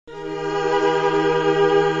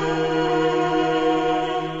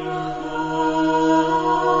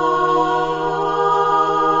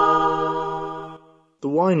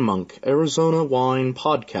Monk, Arizona Wine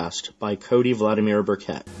Podcast by Cody Vladimir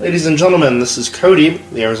Burkett. Ladies and gentlemen, this is Cody,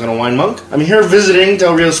 the Arizona Wine Monk. I'm here visiting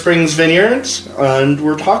Del Rio Springs Vineyard, and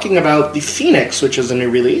we're talking about the Phoenix, which is a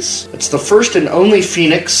new release. It's the first and only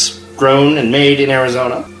Phoenix grown and made in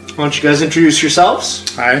Arizona. Why don't you guys introduce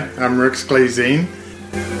yourselves? Hi, I'm Rick Skladzien.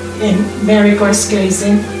 And Maricor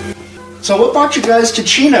Skladzien. So what brought you guys to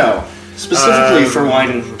Chino, specifically for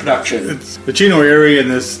wine production? The Chino area in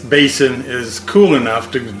this basin is cool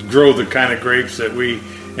enough to grow the kind of grapes that we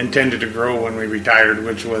intended to grow when we retired,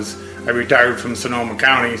 which was, I retired from Sonoma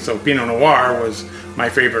County, so Pinot Noir was my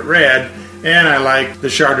favorite red, and I liked the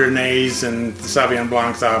Chardonnays and the Sauvignon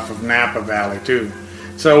Blancs off of Napa Valley too.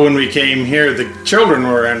 So when we came here, the children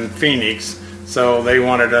were in Phoenix, so they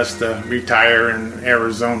wanted us to retire in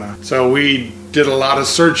Arizona. So we did a lot of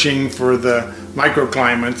searching for the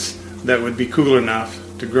microclimates that would be cool enough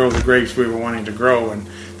to grow the grapes we were wanting to grow, and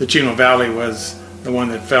the Chino Valley was the one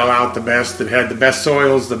that fell out the best. It had the best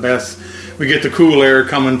soils, the best. We get the cool air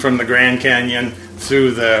coming from the Grand Canyon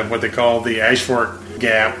through the what they call the Ash Fork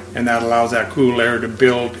Gap, and that allows that cool air to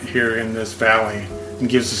build here in this valley and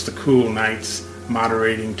gives us the cool nights,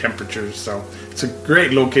 moderating temperatures. So it's a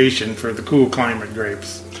great location for the cool climate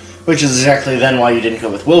grapes. Which is exactly then why you didn't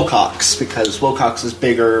go with Wilcox, because Wilcox is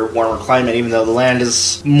bigger, warmer climate, even though the land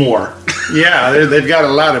is more. Yeah, they've got a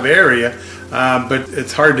lot of area, but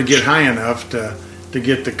it's hard to get high enough to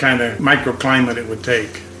get the kind of microclimate it would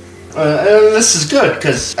take. This is good,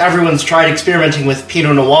 because everyone's tried experimenting with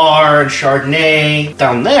Pinot Noir and Chardonnay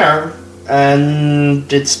down there,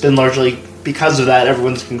 and it's been largely because of that,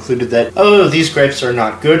 everyone's concluded that, oh, these grapes are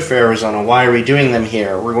not good for Arizona. Why are we doing them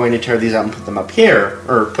here? We're going to tear these out and put them up here,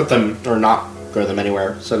 or not grow them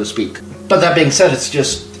anywhere, so to speak. But that being said,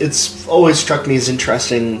 it's always struck me as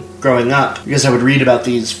interesting growing up, because I would read about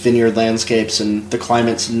these vineyard landscapes and the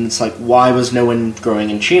climates, and it's like, why was no one growing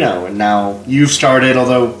in Chino? And now you've started,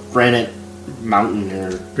 although Granite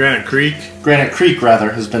Creek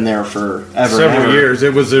has been there forever. Several years.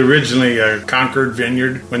 It was originally a Concord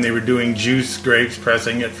vineyard when they were doing juice grapes,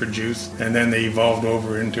 pressing it for juice, and then they evolved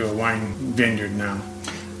over into a wine vineyard now.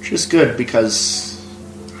 Which is good, because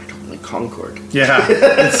I don't like Concord. Yeah,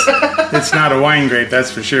 it's not a wine grape,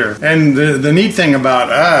 that's for sure. And the neat thing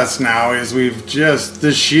about us now is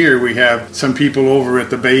this year we have some people over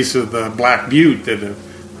at the base of the Black Butte that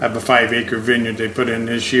have a 5-acre vineyard they put in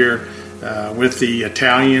this year. With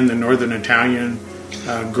the Northern Italian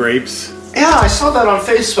grapes. Yeah, I saw that on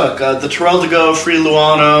Facebook. The Torrel de Go, Free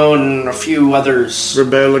Luano, and a few others.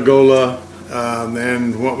 Rebelagola,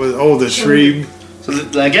 and the Shreve. So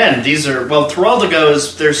again, these are, Torrel de Go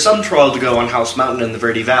there's some Torrel de Go on House Mountain in the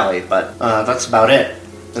Verde Valley, but that's about it,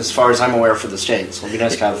 as far as I'm aware for the state. So it'll be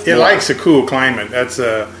nice to have It likes a cool climate. That's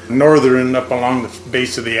northern up along the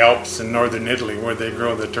base of the Alps in northern Italy where they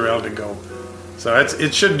grow the Torrel de Go. So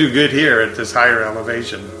it should do good here at this higher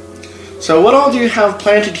elevation. So what all do you have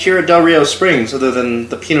planted here at Del Rio Springs other than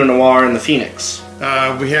the Pinot Noir and the Phoenix?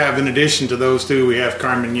 We have, in addition to those two, we have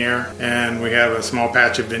Carmenere, and we have a small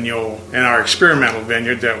patch of Vignoles. And our experimental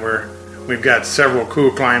vineyard that we've got several cool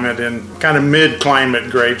climate and kind of mid-climate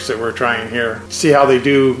grapes that we're trying here. See how they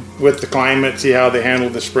do with the climate, see how they handle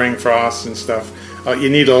the spring frosts and stuff. You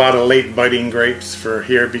need a lot of late budding grapes for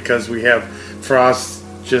here because we have frosts.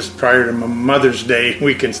 Just prior to Mother's Day,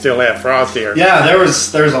 we can still have frost here. Yeah, there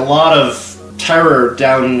was a lot of terror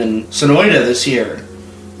down in Sonoita this year.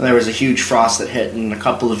 There was a huge frost that hit, and a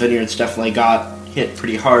couple of vineyards definitely got hit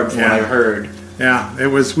pretty hard from what I heard. Yeah,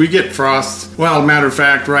 we get frost. Well, matter of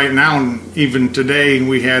fact, right now, even today,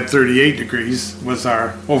 we had 38 degrees was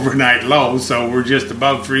our overnight low, so we're just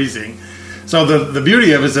above freezing. So the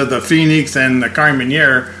beauty of it is that the Phoenix and the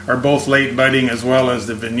Carmenere are both late budding as well as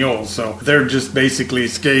the Vignoles. So they're just basically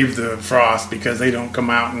scathed the frost because they don't come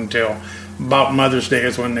out until about Mother's Day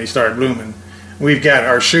is when they start blooming. We've got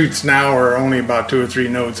our shoots now are only about 2 or 3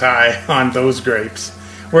 nodes high on those grapes,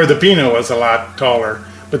 where the Pinot was a lot taller.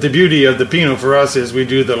 But the beauty of the Pinot for us is we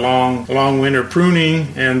do the long winter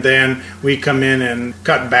pruning, and then we come in and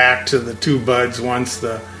cut back to the 2 buds once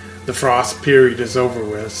the frost period is over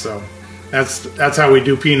with. So that's how we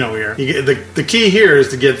do Pinot here. The key here is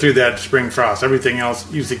to get through that spring frost. Everything else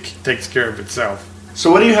usually takes care of itself. So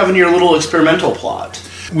what do you have in your little experimental plot?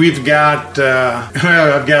 We've got,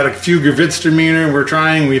 I've got a feung Gewürztraminer we're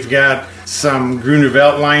trying. We've got some Grüner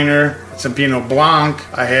Veltliner, some Pinot Blanc.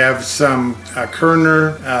 I have some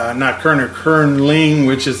Kernling,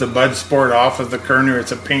 which is a bud sport off of the Kerner.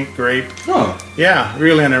 It's a pink grape. Oh. Yeah,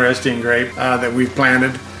 real interesting grape that we've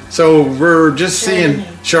planted. So we're just seeing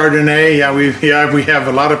Chardonnay. We have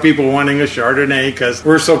a lot of people wanting a Chardonnay because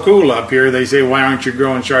we're so cool up here. They say, why aren't you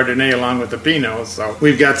growing Chardonnay along with the Pinot? So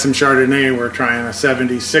we've got some Chardonnay. We're trying a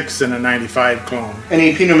 76 and a 95 clone.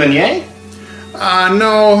 Any Pinot Meunier?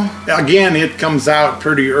 No. Again, it comes out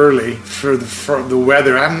pretty early for the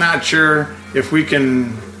weather. I'm not sure if we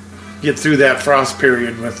can get through that frost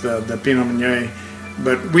period with the Pinot Meunier.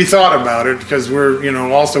 But we thought about it because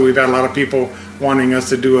also we've had a lot of people wanting us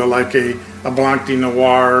to do a Blanc de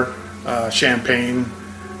Noir champagne,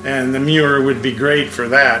 and the Muir would be great for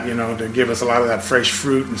that, to give us a lot of that fresh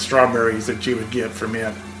fruit and strawberries that you would get from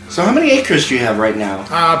it. So how many acres do you have right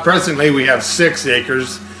now? Presently we have 6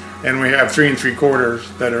 acres, and we have 3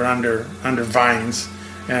 3/4 that are under vines.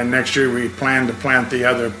 And next year we plan to plant the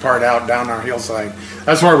other part out down our hillside.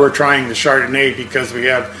 That's why we're trying the Chardonnay, because we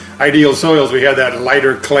have ideal soils. We have that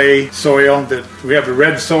lighter clay soil. We have the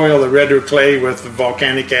red soil, the redder clay with the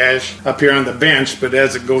volcanic ash up here on the bench. But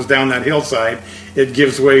as it goes down that hillside, it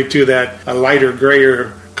gives way to a lighter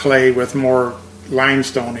grayer clay with more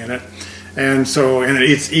limestone in it. And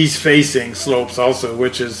it's east-facing slopes also,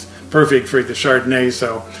 which is perfect for the Chardonnay.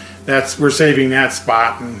 So we're saving that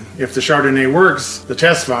spot, and if the Chardonnay works, the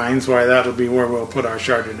test vines, that'll be where we'll put our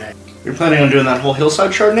Chardonnay. You're planning on doing that whole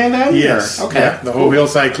hillside Chardonnay then? Yes. Or? Okay. Yeah, the whole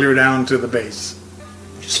hillside clear down to the base.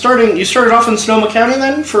 You started off in Sonoma County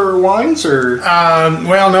then for wines, or?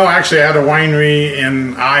 No, actually I had a winery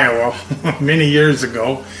in Iowa many years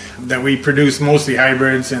ago that we produced mostly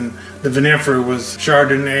hybrids, and the vinifera was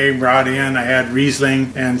Chardonnay brought in. I had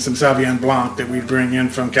Riesling and some Sauvignon Blanc that we bring in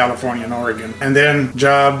from California and Oregon. And then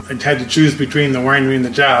I had to choose between the winery and the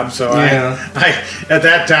job. So I at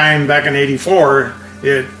that time, back in '84,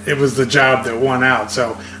 it was the job that won out.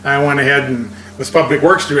 So I went ahead and was public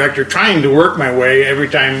works director, trying to work my way. Every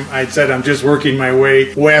time I said I'm just working my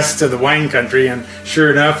way west to the wine country, and sure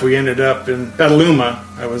enough, we ended up in Petaluma.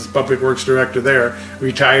 I was public works director there,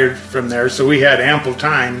 retired from there, so we had ample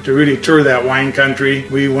time to really tour that wine country.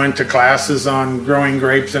 We went to classes on growing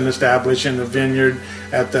grapes and establishing a vineyard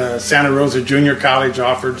at the Santa Rosa Junior College,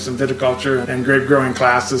 offered some viticulture and grape growing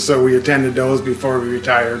classes, so we attended those before we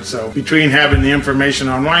retired. So between having the information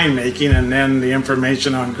on winemaking and then the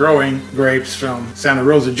information on growing grapes from Santa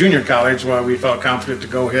Rosa Junior College, we felt confident to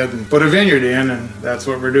go ahead and put a vineyard in, and that's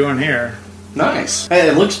what we're doing here. Nice. Hey,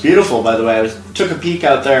 it looks beautiful, by the way. I took a peek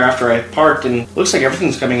out there after I parked, and it looks like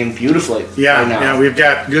everything's coming in beautifully. Yeah, we've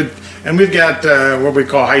got good, and we've got what we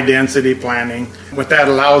call high density planting. What that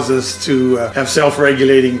allows us to have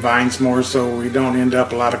self-regulating vines more, so we don't end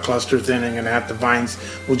up a lot of cluster thinning, and that the vines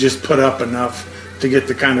will just put up enough to get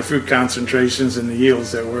the kind of fruit concentrations and the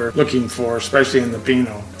yields that we're looking for, especially in the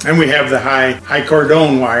Pinot. And we have the high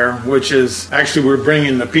cordon wire, which is actually, we're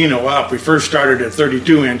bringing the Pinot up. We first started at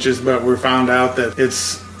 32 inches, but we found out that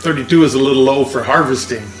 32 is a little low for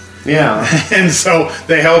harvesting. Yeah. And so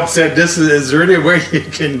they said, this is really a way you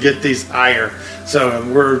can get these higher. So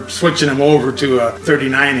we're switching them over to a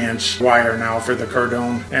 39-inch wire now for the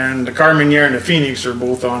cordon. And the Carmenere and the Phoenix are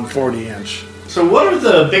both on 40-inch. So what are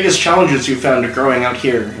the biggest challenges you found growing out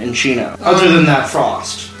here in Chino, other than that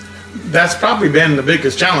frost? That's probably been the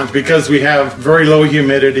biggest challenge, because we have very low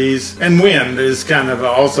humidities, and wind is kind of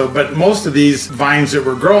also, but most of these vines that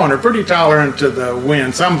we're growing are pretty tolerant to the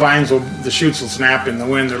wind. Some vines, the shoots will snap in the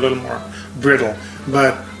wind, they're a little more brittle.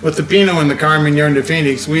 But with the Pinot and the Carmenere and the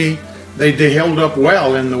Phoenix, they held up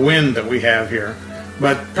well in the wind that we have here.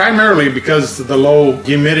 But primarily because of the low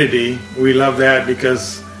humidity, we love that,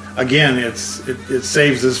 because again, it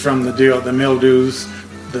saves us from the mildews,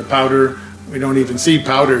 the powder. We don't even see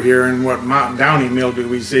powder here, and what downy mildew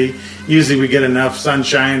we see. Usually we get enough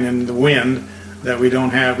sunshine and the wind that we don't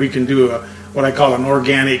have. We can do what I call an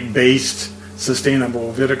organic-based,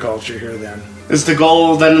 sustainable viticulture here then. Is the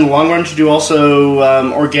goal then in the long run to do also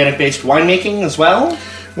organic-based winemaking as well?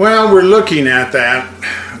 Well, we're looking at that.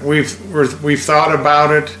 We've thought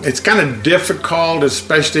about it. It's kind of difficult,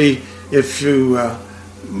 especially if you...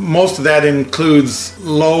 most of that includes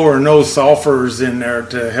low or no sulfurs in there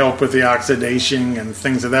to help with the oxidation and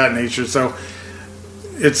things of that nature. So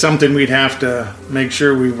it's something we'd have to make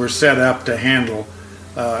sure we were set up to handle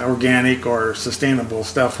organic or sustainable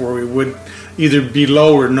stuff, where we would either be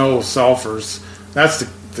low or no sulfurs. That's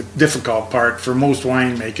the difficult part for most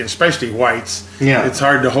winemaking, especially whites. Yeah. It's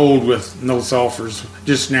hard to hold with no sulfurs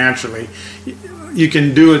just naturally. You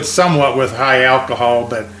can do it somewhat with high alcohol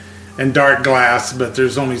and dark glass, but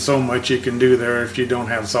there's only so much you can do there if you don't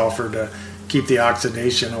have sulfur to keep the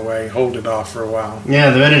oxidation away, hold it off for a while. Yeah,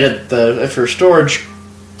 the minute if your storage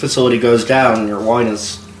facility goes down, your wine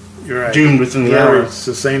is You're right. doomed within the hour. Very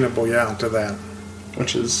sustainable, to that.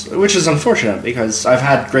 which is unfortunate because I've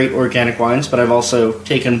had great organic wines, but I've also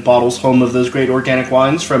taken bottles home of those great organic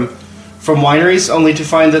wines from wineries, only to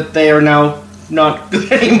find that they are now not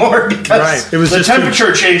good anymore because the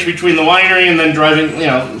temperature changed between the winery and then driving,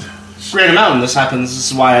 Great Mountain. This happens.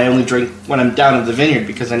 This is why I only drink when I'm down at the vineyard,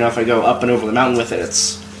 because I know if I go up and over the mountain with it,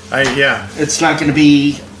 it's not going to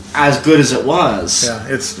be as good as it was. Yeah,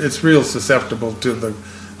 it's real susceptible to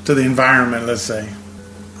the environment, let's say.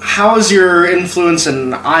 How is your influence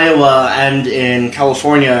in Iowa and in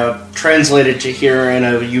California translated to here in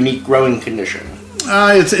a unique growing condition?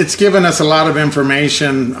 It's given us a lot of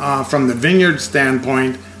information from the vineyard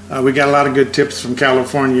standpoint. We got a lot of good tips from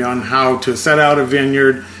California on how to set out a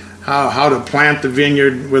vineyard, how to plant the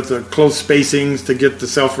vineyard with the close spacings to get the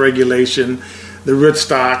self-regulation, the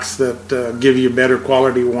rootstocks that give you better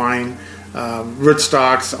quality wine,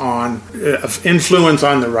 rootstocks on influence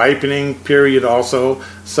on the ripening period also,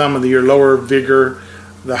 some of your lower vigor.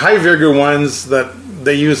 The high vigor ones that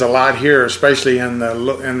they use a lot here, especially in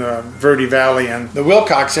the Verde Valley and the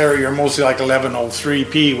Wilcox area, are mostly like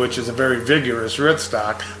 1103P, which is a very vigorous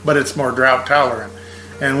rootstock, but it's more drought tolerant.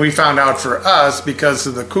 And we found out for us, because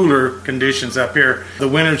of the cooler conditions up here, the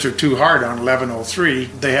winters are too hard on 1103.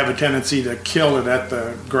 They have a tendency to kill it at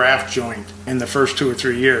the graft joint in the first 2 or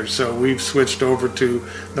 3 years. So we've switched over to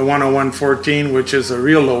the 10114, which is a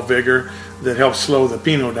real low vigor that helps slow the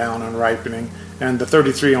Pinot down on ripening, and the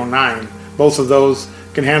 3309. Both of those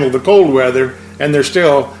can handle the cold weather, and they're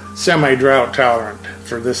still semi-drought tolerant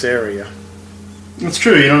for this area. It's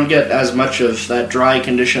true, you don't get as much of that dry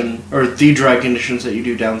condition, or the dry conditions that you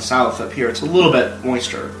do down south. Up here, it's a little bit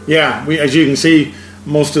moister. Yeah, as you can see,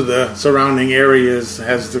 most of the surrounding areas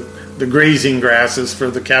has the grazing grasses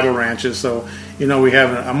for the cattle ranches, so we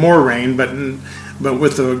have a more rain, but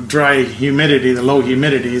with the dry humidity, the low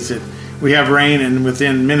humidities, we have rain, and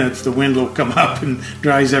within minutes the wind will come up and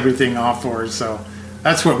dries everything off for us. So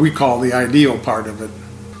that's what we call the ideal part of it.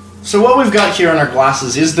 So what we've got here in our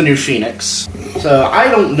glasses is the new Phoenix. So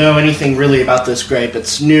I don't know anything really about this grape.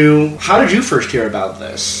 It's new. How did you first hear about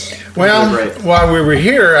this? Well, while we were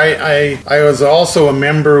here, I was also a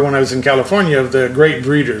member when I was in California of the Grape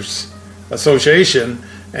Breeders Association,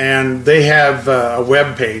 and they have a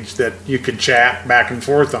web page that you could chat back and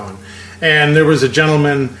forth on. And there was a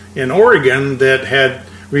gentleman in Oregon that had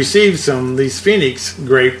received these Phoenix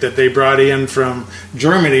grape that they brought in from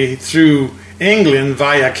Germany through England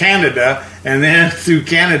via Canada, and then through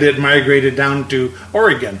Canada it migrated down to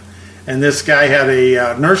Oregon. And this guy had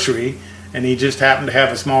a nursery, and he just happened to have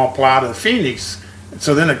a small plot of Phoenix.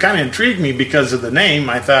 So then it kind of intrigued me because of the name.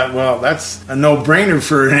 I thought, well, that's a no-brainer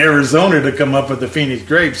for Arizona to come up with the Phoenix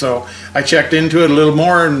grape. So I checked into it a little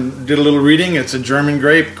more and did a little reading. It's a German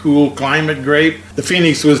grape, cool climate grape. The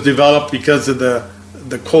Phoenix was developed because of the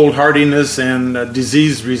cold hardiness and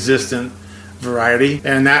disease-resistant variety,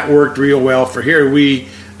 and that worked real well for here.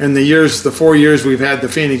 In the 4 years we've had the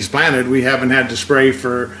Phoenix planted, we haven't had to spray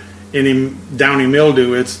for any downy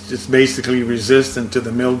mildew. It's basically resistant to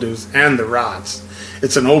the mildews and the rots.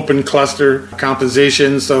 It's an open cluster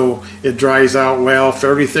composition, so it dries out well,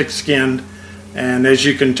 fairly thick-skinned, and as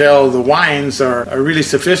you can tell, the wines are really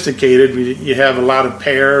sophisticated. You have a lot of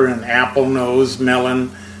pear and apple nose,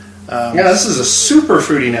 melon. This is a super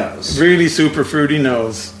fruity nose. Really super fruity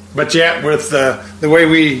nose. But yet, with the way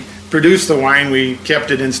we produce the wine, we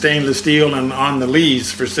kept it in stainless steel and on the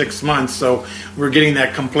lees for 6 months. So we're getting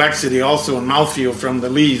that complexity also in mouthfeel from the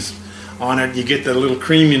lees on it. You get the little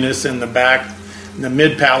creaminess in the back, the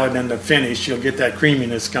mid palate, and the finish. You'll get that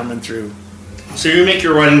creaminess coming through. So you make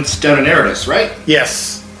your wines down in Aridus, right?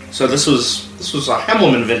 Yes. So this was a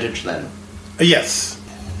Hemmelman vintage then? Yes.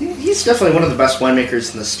 He's definitely one of the best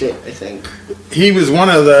winemakers in the state, I think. He was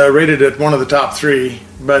rated at one of the top 3,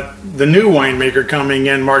 but the new winemaker coming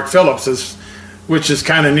in, Mark Phillips, which is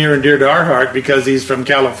kind of near and dear to our heart because he's from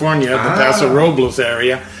California, the Paso Robles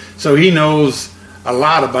area, so he knows a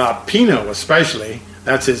lot about Pinot especially.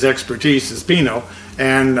 That's his expertise, is Pinot.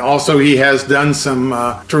 And also he has done some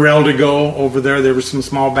Terrell de Go over there. There were some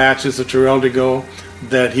small batches of Terrell de Go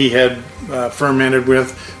that he had fermented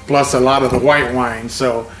with, plus a lot of the white wine.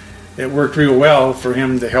 So it worked real well for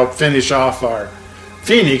him to help finish off our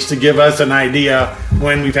Phoenix, to give us an idea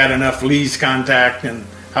when we've had enough lees contact and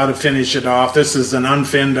how to finish it off. This is an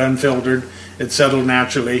unfinned, unfiltered. It settled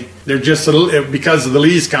naturally. They're just a little, because of the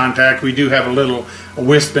lees contact, we do have a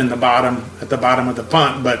wisp in the bottom, at the bottom of the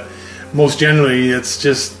punt, but most generally it's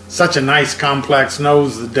just such a nice complex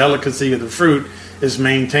nose. The delicacy of the fruit is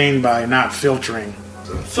maintained by not filtering.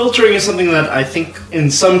 Filtering is something that I think in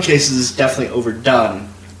some cases is definitely overdone.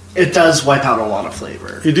 It does wipe out a lot of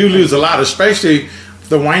flavor. You do lose a lot, especially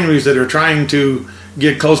the wineries that are trying to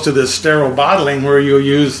get close to this sterile bottling where you'll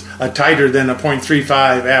use a tighter than a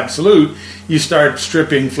 0.35 absolute, you start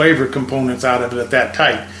stripping flavor components out of it at that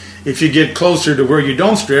tight. If you get closer to where you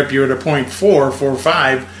don't strip, you're at a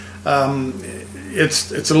 0.445.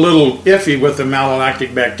 It's a little iffy with the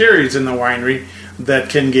malolactic bacteria in the winery that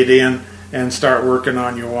can get in and start working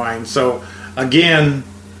on your wine. So again,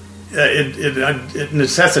 it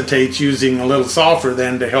necessitates using a little sulfur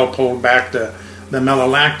then to help hold back the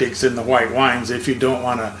malolactics in the white wines if you don't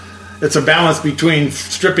want to. It's a balance between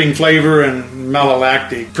stripping flavor and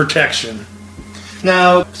malolactic protection.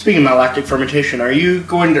 Now, speaking of malolactic fermentation, are you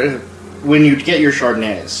going to, when you get your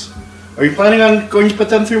Chardonnays, are you planning on going to put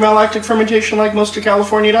them through malolactic fermentation like most of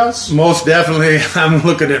California does? Most definitely. I'm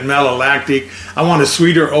looking at malolactic. I want a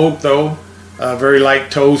sweeter oak, though, very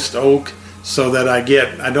light toast oak, so that I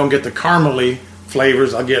don't get the caramely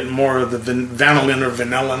flavors. I'll get more of the vanillin or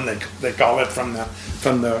vanillin, they call it, from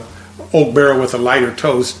the oak barrel with a lighter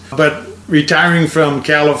toast. But retiring from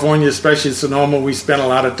California, especially Sonoma, we spent a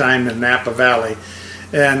lot of time in Napa Valley.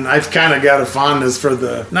 And I've kind of got a fondness for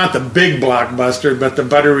not the big blockbuster, but the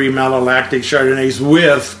buttery malolactic Chardonnays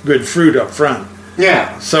with good fruit up front.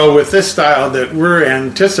 Yeah. So with this style that we're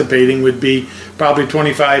anticipating would be probably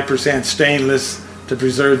 25% stainless to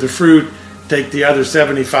preserve the fruit, take the other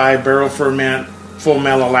 75 barrel ferment, full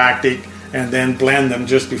malolactic, and then blend them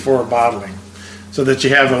just before bottling so that you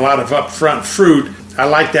have a lot of upfront fruit. I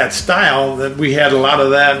like that style. That we had a lot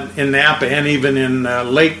of that in Napa and even in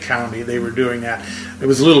Lake County they were doing that. It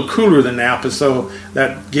was a little cooler than Napa, so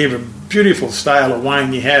that gave a beautiful style of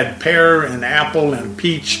wine. You had pear and apple and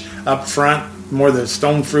peach up front, more the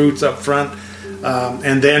stone fruits up front,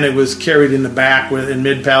 and then it was carried in the back in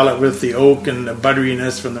mid-palate with the oak and the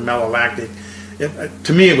butteriness from the malolactic.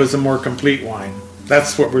 To me, it was a more complete wine.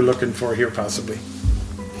 That's what we're looking for here, possibly.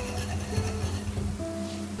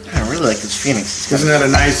 I really like this Phoenix. Isn't that a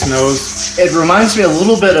nice nose? It reminds me a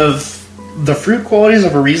little bit of the fruit qualities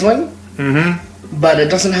of a Riesling, but it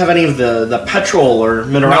doesn't have any of the petrol or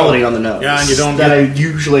minerality on the nose. Yeah, and you don't I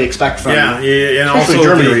usually expect from and also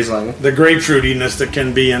German Riesling. The grapefruitiness that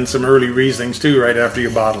can be in some early Rieslings too, right after you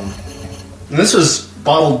bottle them. And this was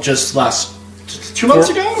bottled just last 2 months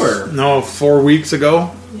ago, or no, 4 weeks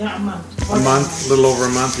ago. Yeah, a month. A little over a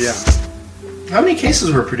month. Yeah. How many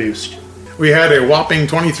cases were produced? We had a whopping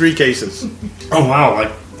 23 cases. Oh wow,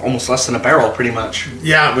 like almost less than a barrel, pretty much.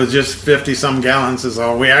 Yeah, it was just 50-some gallons is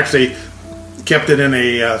all. We actually kept it in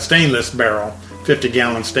a stainless barrel,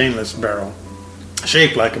 50-gallon stainless barrel,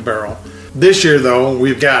 shaped like a barrel. This year, though,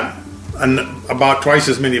 we've got about twice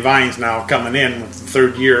as many vines now coming in with the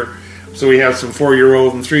third year. So we have some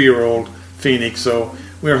 4-year-old and 3-year-old Phoenix. So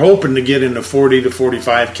we're hoping to get in the 40 to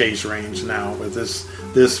 45 case range now with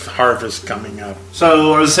this harvest coming up.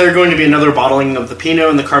 So is there going to be another bottling of the Pinot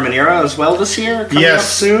and the Carmenere as well this year? Yes,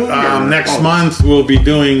 up soon, next month we'll be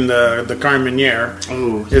doing the Carmenere.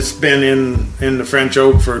 Ooh. It's been in the French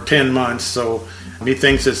oak for 10 months, so he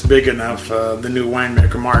thinks it's big enough. The new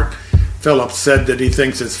winemaker, Mark Phillips, said that he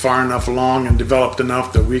thinks it's far enough along and developed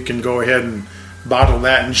enough that we can go ahead and bottle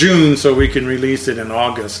that in June so we can release it in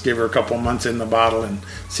August. Give her a couple months in the bottle and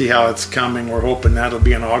see how it's coming. We're hoping that'll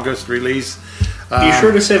be an August release. Be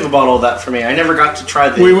sure to save a bottle of that for me. I never got to try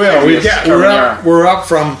the. We will. We're up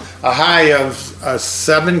from a high of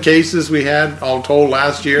 7 cases we had all told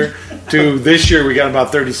last year to this year we got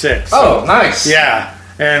about 36. Oh, nice. Yeah,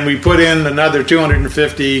 and we put in another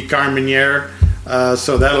 250 Carmenere,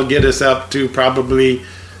 so that'll get us up to probably,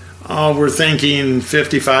 we're thinking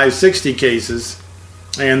 55, 60 cases.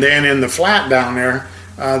 And then in the flat down there,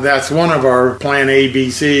 that's one of our plan A,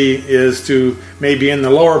 B, C is to maybe in the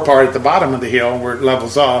lower part at the bottom of the hill where it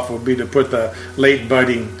levels off would be to put the late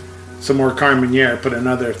budding, some more Carmenere, put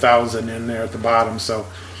another 1,000 in there at the bottom. So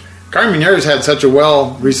Carmenere's had such a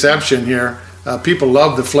well reception here. People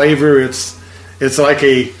love the flavor. It's like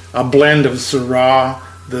a blend of Syrah,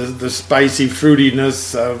 the spicy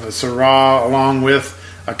fruitiness of a Syrah along with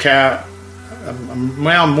a cab.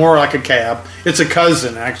 Well, more like a cab. It's a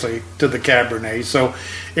cousin, actually, to the Cabernet. So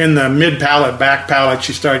in the mid-palate, back palate,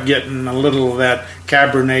 you start getting a little of that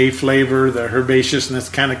Cabernet flavor, the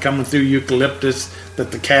herbaceousness kind of coming through eucalyptus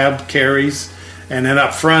that the cab carries. And then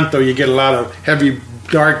up front, though, you get a lot of heavy,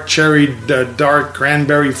 dark cherry, dark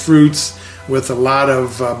cranberry fruits with a lot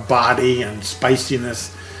of body and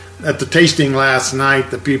spiciness. At the tasting last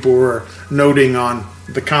night, the people were noting on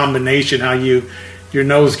the combination how your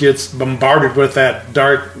nose gets bombarded with that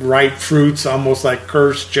dark, ripe fruits, almost like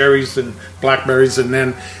Kirsch, cherries, and blackberries. And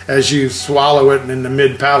then as you swallow it in the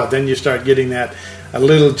mid-palate, then you start getting that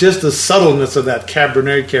just the subtleness of that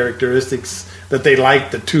Cabernet characteristics that they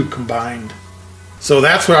like the two combined. So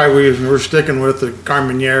that's why we're sticking with the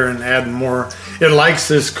Carmenere and adding more. It likes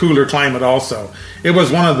this cooler climate also. It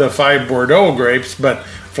was one of the 5 Bordeaux grapes, but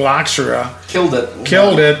Phylloxera killed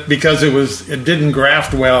it because it didn't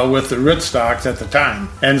graft well with the rootstocks at the time.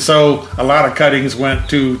 And so a lot of cuttings went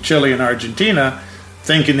to Chile and Argentina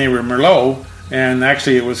thinking they were Merlot, and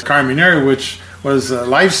actually it was Carmenere, which was a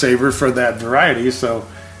lifesaver for that variety. So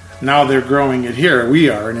now they're growing it here. We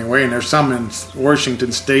are anyway, and there's some in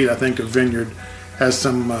Washington State. I think a vineyard has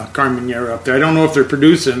some Carmenere up there. I don't know if they're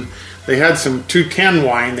producing. They had some Toucan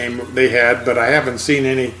wine they had, but I haven't seen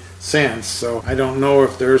any since. So I don't know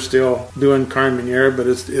if they're still doing Carmenere, but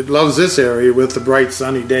it loves this area with the bright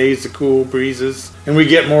sunny days, the cool breezes, and we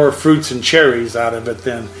get more fruits and cherries out of it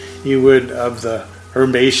than you would of the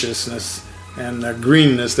herbaceousness and the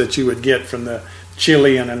greenness that you would get from the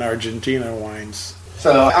Chilean and Argentina wines.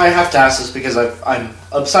 So I have to ask this because I'm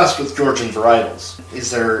obsessed with Georgian varietals.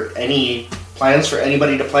 Is there any plans for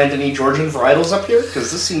anybody to plant any Georgian varietals up here?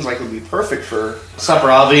 Because this seems like it would be perfect for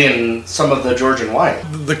Saperavi and some of the Georgian wine.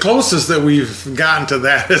 The closest that we've gotten to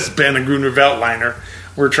that has been a Gruner Veltliner.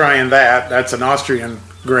 We're trying that. That's an Austrian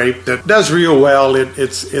grape that does real well.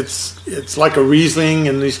 It's like a Riesling.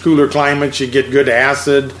 In these cooler climates, you get good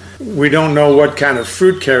acid. We don't know what kind of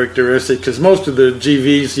fruit characteristic, because most of the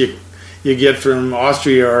GVs you get from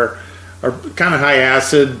Austria are kind of high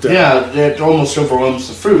acid. Yeah, it almost overwhelms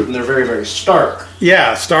the fruit, and they're very, very stark.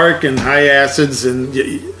 Yeah, stark and high acids, and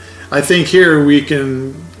I think here we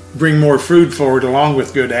can bring more fruit forward along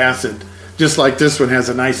with good acid. Just like this one has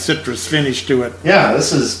a nice citrus finish to it. Yeah,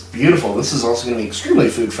 this is beautiful. This is also going to be extremely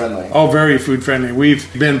food friendly. Oh, very food friendly. We've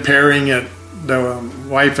been pairing it, the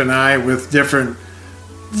wife and I, with different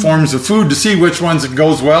forms of food to see which ones it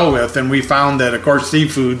goes well with, and we found that, of course,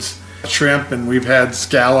 seafoods, shrimp, and we've had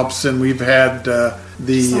scallops, and we've had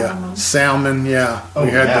salmon. Yeah. Oh,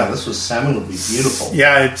 this salmon would be beautiful.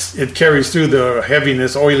 Yeah, it carries through the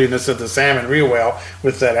heaviness, oiliness of the salmon real well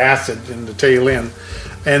with that acid in the tail end.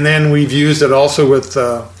 And then we've used it also with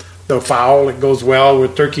the fowl. It goes well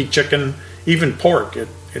with turkey, chicken, even pork. It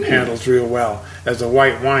handles real well as a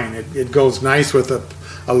white wine. It goes nice with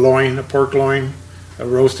a loin, a pork loin, a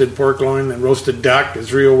roasted pork loin, and roasted duck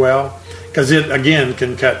is real well, because it again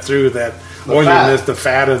can cut through that oiliness, the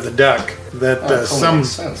fat of the duck that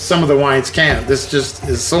some of the wines can't. This just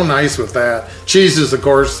is so nice with that. Cheeses, of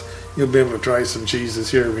course, you'll be able to try some cheeses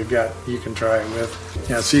here. You can try it with.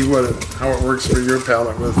 Yeah, see how it works for your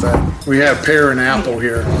palate with that. We have pear and apple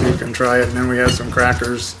here. You can try it, and then we have some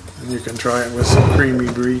crackers, and you can try it with some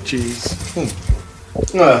creamy brie cheese.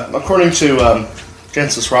 According to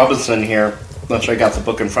Francis Robinson here, which I got the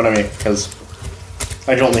book in front of me because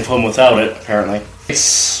I don't leave home without it, apparently.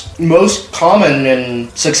 It's most common and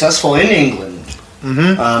successful in England,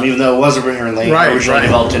 even though it was originally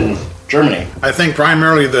developed in Germany. I think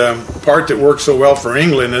primarily the part that works so well for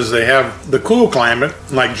England is they have the cool climate,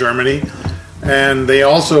 like Germany, and they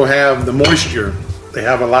also have the moisture. They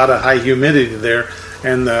have a lot of high humidity there,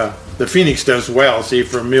 and the Phoenix does well. See,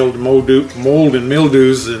 for mold and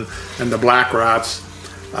mildews and the black rots,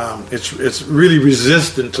 it's really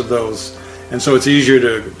resistant to those, and so it's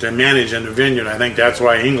easier to manage in the vineyard. I think that's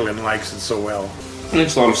why England likes it so well.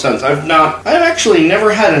 Makes a lot of sense. I've actually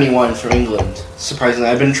never had any wine from England, surprisingly.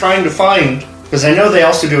 I've been trying to find, because I know they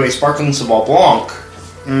also do a sparkling Sauvignon Blanc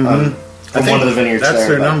from one of the vineyards there. That's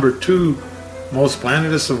their number 2 most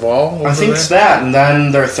planted is Sauvignon. I think it's that, and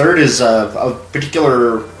then their third is a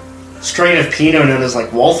particular strain of Pinot known as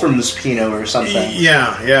like Waltham's Pinot or something.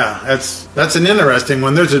 Yeah. That's an interesting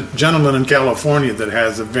one. There's a gentleman in California that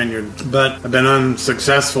has a vineyard, but I've been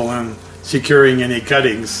unsuccessful in securing any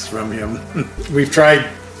cuttings from him. We've tried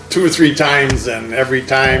 2 or 3 times, and every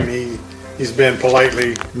time he's been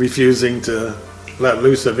politely refusing to let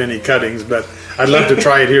loose of any cuttings, but I'd love to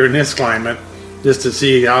try it here in this climate just to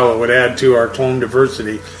see how it would add to our clone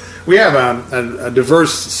diversity. We have a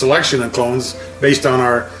diverse selection of clones based on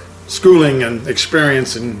our schooling and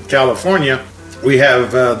experience in California. We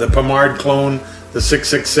have the Pomard clone, the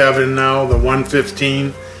 667 now, the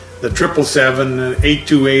 115, the 777, the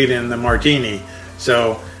 828, and the Martini.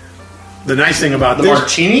 So the nice thing about the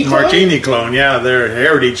this Martini clone, yeah, their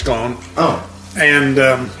heritage clone. Oh, and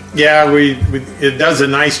it does a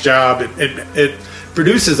nice job. It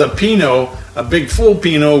produces a Pinot, a big full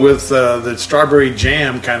Pinot with the strawberry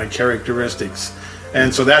jam kind of characteristics,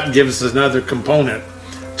 and so that gives us another component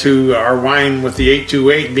to our wine, with the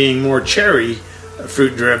 828 being more cherry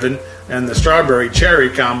fruit driven, and the strawberry cherry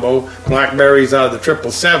combo, blackberries out of the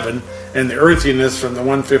 777, and the earthiness from the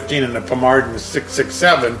 115 and the Pomard and the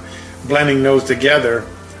 667, blending those together.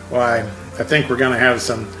 Why, I think we're going to have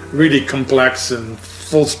some really complex and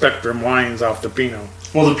full spectrum wines off the Pinot.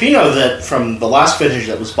 Well, the Pinot that from the last vintage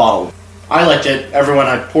that was bottled, I liked it. Everyone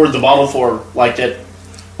I poured the bottle for liked it.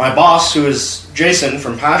 My boss, who is Jason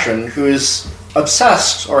from Passion, who is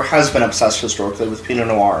obsessed, or has been obsessed historically with Pinot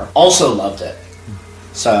Noir, also loved it.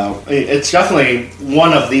 So it's definitely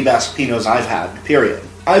one of the best Pinots I've had, period.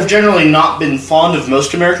 I've generally not been fond of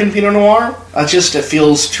most American Pinot Noir. It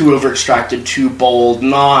feels too over-extracted, too bold,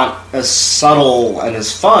 not as subtle and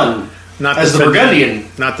as fun as the Burgundian.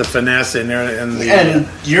 Not the finesse in there. And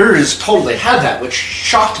yours totally had that, which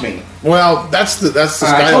shocked me. Well, that's the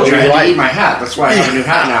style I told you I we had like. to eat my hat. That's why I have a new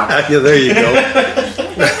hat now. Yeah, there you go.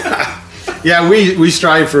 Yeah, we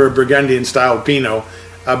strive for a Burgundian-style Pinot.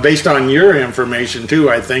 Based on your information,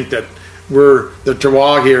 too, I think that the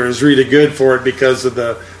terroir here is really good for it because of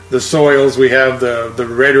the soils. We have the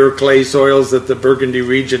redder clay soils that the Burgundy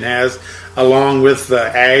region has, along with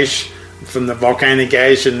the ash from the volcanic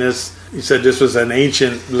ash in this. You said this was an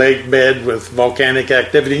ancient lake bed with volcanic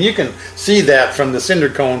activity. And you can see that from the cinder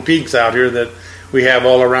cone peaks out here that we have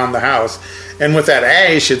all around the house. And with that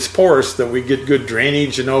ash, it's porous, that we get good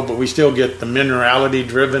drainage, but we still get the minerality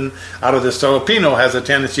driven out of the soil. Pinot has a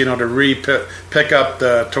tendency, to pick up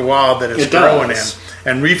the terroir that it's growing in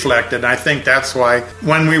and reflect it. And I think that's why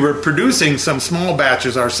when we were producing some small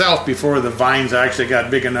batches ourselves before the vines actually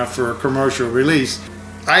got big enough for commercial release,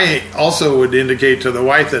 I also would indicate to the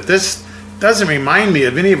wife that this doesn't remind me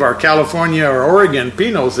of any of our California or Oregon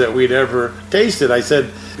Pinots that we'd ever tasted. I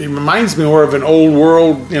said, it reminds me more of an old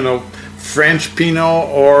world, French Pinot,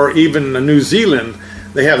 or even New Zealand.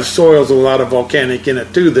 They have soils with a lot of volcanic in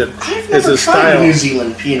it too. That I've is never a tried style. New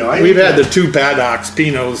Zealand Pinot. We've had the two Paddocks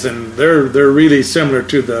Pinots, and they're really similar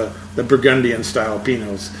to the Burgundian style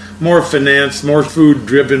Pinots. More finesse, more food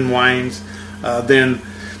driven wines than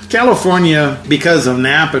California, because of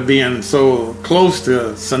Napa being so close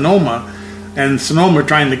to Sonoma, and Sonoma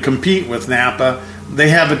trying to compete with Napa. They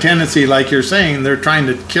have a tendency, like you're saying, they're trying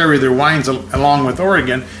to carry their wines along with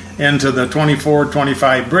Oregon into the 24,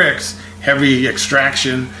 25 bricks, heavy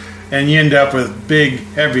extraction, and you end up with big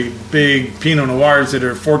Pinot Noirs that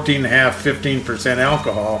are 14.5%, 15%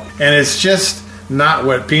 alcohol. And it's just not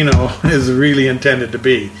what Pinot is really intended to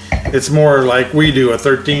be. It's more like we do, a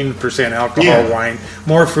 13% alcohol wine,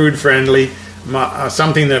 more food friendly,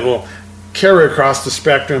 something that will carry across the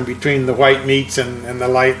spectrum between the white meats and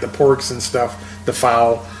the porks and stuff, the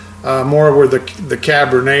fowl. More where the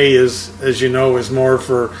Cabernet is, as you know, is more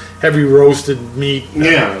for heavy roasted meat.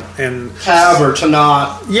 And Cab or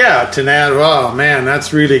Tannat. Yeah, Tannat. Oh man,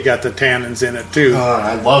 that's really got the tannins in it too.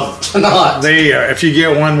 I love Tannat. If you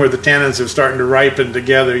get one where the tannins are starting to ripen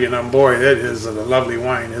together, boy, that is a lovely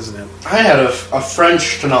wine, isn't it? I had a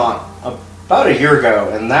French Tannat about a year ago,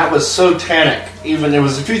 and that was so tannic. Even it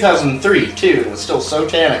was in 2003 too, and it was still so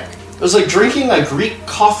tannic. It was like drinking a Greek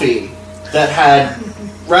coffee that had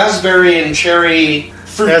raspberry and cherry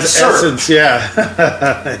fruit syrup. Essence, yeah.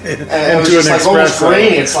 And it was just like almost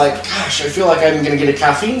grainy. It's like, gosh, I feel like I'm going to get a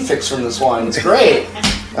caffeine fix from this wine. It's great.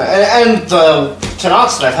 And the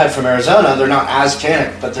Tannats that I've had from Arizona, they're not as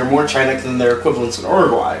tannic, but they're more tannic than their equivalents in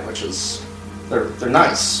Uruguay, which is, they're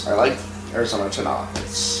nice. I like Arizona Tannat.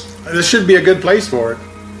 This should be a good place for it.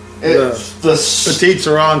 The Petite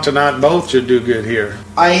Syrah and Tannat both should do good here.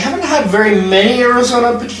 I haven't had very many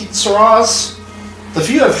Arizona Petite Syrahs. The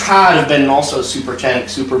few I've had have been also super tannic,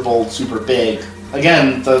 super bold, super big.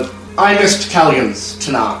 Again, I missed Callaghan's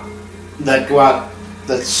Tannat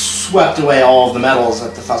that swept away all of the medals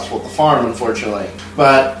at the festival at the farm, unfortunately.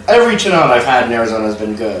 But every Tannat I've had in Arizona has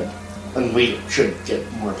been good, and we should get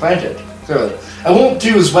more planted, clearly. I won't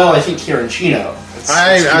do as well, I think, here in Chino.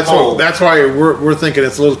 That's why we're thinking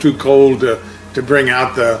it's a little too cold to bring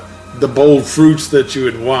out the bold fruits that you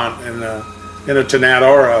would want in a Tannat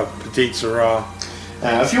or a Petite Syrah.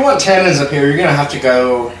 If you want tannins up here, you're gonna have to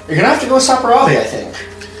go Saperavi, I think.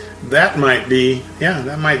 That might be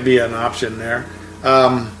an option there.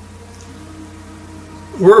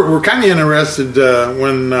 We're kind of interested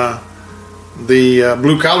when the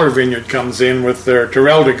Blue Collar Vineyard comes in with their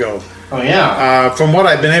Terrell de Go. Oh yeah. From what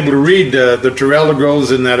I've been able to read, the Terrell de Go's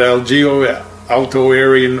in that Alto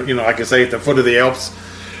area, like I say, at the foot of the Alps.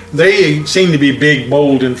 They seem to be big,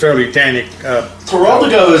 bold, and fairly tannic. Terrell de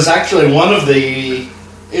Go is actually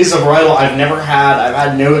is a varietal I've never had. I've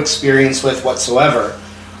had no experience with whatsoever.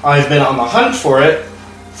 I've been on the hunt for it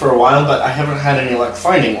for a while, but I haven't had any luck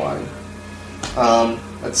finding one.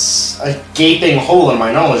 It's a gaping hole in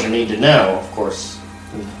my knowledge I need to know, of course.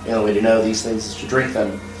 The only way to know these things is to drink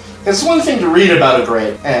them. It's one thing to read about a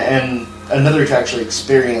grape, and another to actually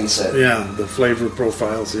experience it. Yeah, the flavor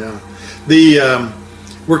profiles, yeah.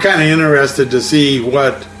 We're kind of interested to see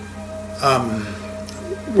what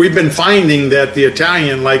we've been finding that the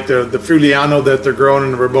Italian, like the Friuliano that they're growing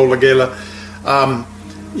in the Ribolla Gala,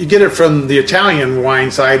 you get it from the Italian wine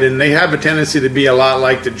side, and they have a tendency to be a lot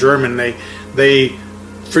like the German. They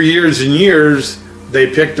for years and years, they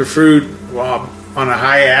picked the fruit on a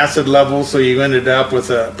high acid level, so you ended up with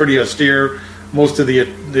a pretty austere. Most of the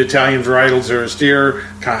Italian varietals are austere,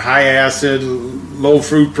 kind of high acid, low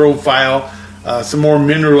fruit profile. Some more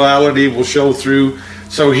minerality will show through.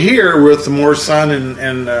 So here, with the more sun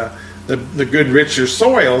and the good richer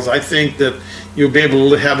soils, I think that you'll be able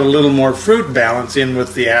to have a little more fruit balance in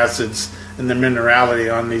with the acids and the minerality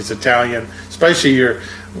on these Italian, especially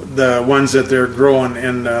the ones that they're growing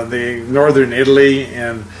in the northern Italy.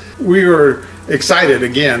 And we were excited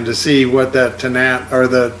again to see what that Tannat or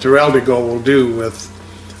the Teroldego will do with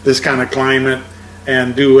this kind of climate,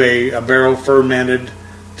 and do a barrel fermented,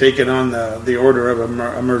 take it on the order of a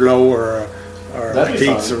Merlot or a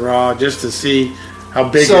Petite Syrah, just to see how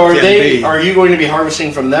big it can be. Are you going to be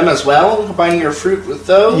harvesting from them as well, combining your fruit with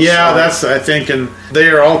those? Yeah, that's, I think, and they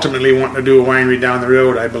are ultimately wanting to do a winery down the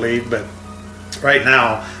road, I believe, but right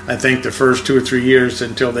now, I think the first 2 or 3 years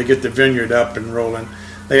until they get the vineyard up and rolling,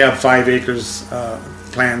 they have 5 acres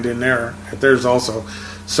planned in there at theirs also.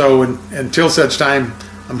 So until such time,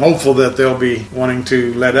 I'm hopeful that they'll be wanting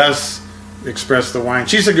to let us express the wine.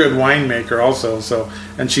 She's a good winemaker also,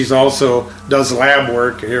 and she's also does lab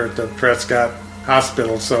work here at the Prescott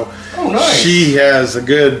Hospital. So nice. She has a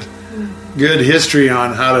good history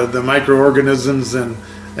on how the microorganisms and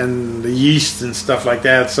the yeast and stuff like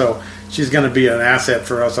that. So she's going to be an asset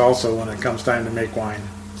for us also when it comes time to make wine.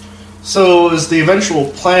 So is the eventual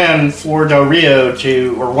plan for Del Rio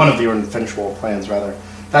or one of the eventual plans rather,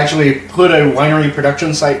 to actually put a winery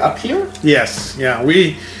production site up here? Yes, yeah.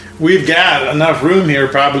 We've got enough room here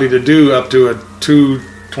probably to do up to a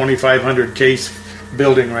 2,500 case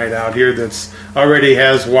building right out here that's already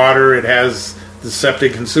has water, it has the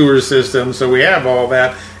septic and sewer system, so we have all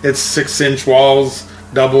that. It's 6-inch walls,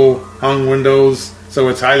 double hung windows, so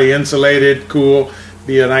it's highly insulated, cool.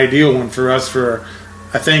 Be an ideal one for us for,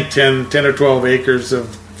 I think, 10 or 12 acres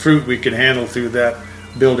of fruit we can handle through that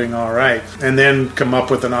building all right. And then come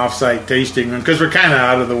up with an off-site tasting room, because we're kind of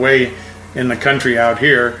out of the way in the country out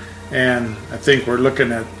here, and I think we're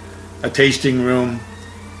looking at a tasting room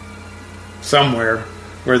somewhere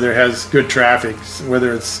where there has good traffic,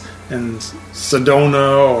 whether it's in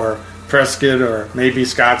Sedona or Prescott or maybe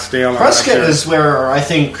Scottsdale. Prescott is where I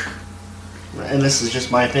think, and this is just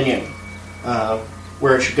my opinion,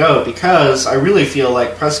 where it should go, because I really feel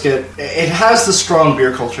like Prescott, it has the strong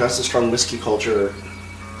beer culture, it has the strong whiskey culture.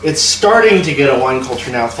 It's starting to get a wine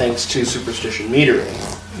culture now thanks to Superstition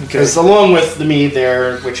Meadery. Because along with the mead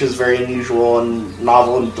there, which is very unusual and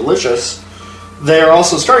novel and delicious, they're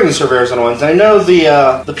also starting to serve Arizona wines. I know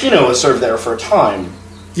the Pinot was served there for a time.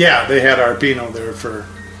 Yeah, they had our Pinot there for,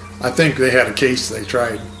 I think they had a case they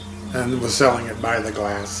tried and was selling it by the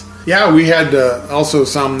glass. Yeah, we had also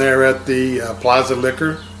some there at the Plaza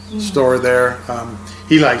Liquor store there.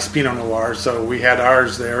 He likes Pinot Noir, so we had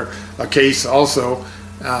ours there, a case also.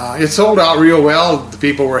 It sold out real well. The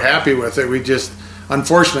people were happy with it. We just,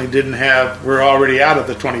 unfortunately, we're already out of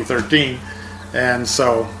the 2013, and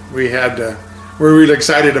so we're really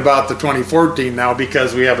excited about the 2014 now,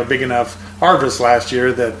 because we have a big enough harvest last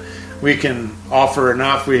year that we can offer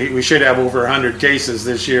enough. We should have over 100 cases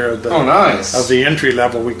this year of the entry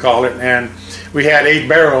level, we call it, and we had 8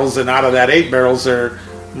 barrels, and out of that 8 barrels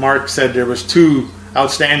Mark said there was 2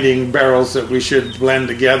 outstanding barrels that we should blend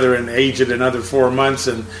together and age it another 4 months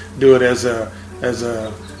and do it as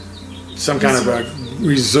some kind of a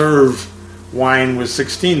reserve wine with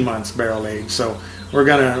 16 months barrel age. So we're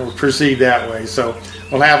going to proceed that way. So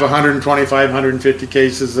we'll have 125, 150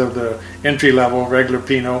 cases of the entry-level regular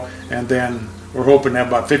Pinot, and then we're hoping to have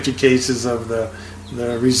about 50 cases of the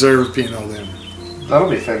reserve Pinot then. That'll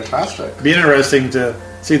be fantastic. It'll be interesting to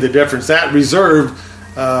see the difference. That reserve,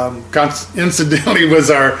 incidentally, was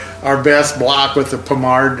our best block with the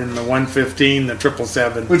Pommard and the 115, the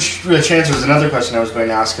 777. Which answers another question I was going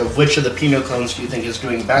to ask, of which of the Pinot clones do you think is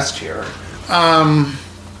doing best here?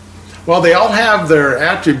 Well, they all have their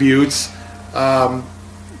attributes. The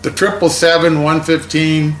 777,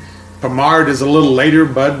 115, Pommard is a little later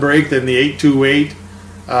bud break than the 828.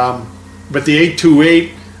 But the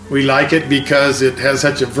 828, we like it because it has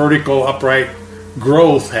such a vertical, upright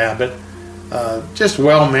growth habit. Just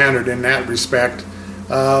well-mannered in that respect.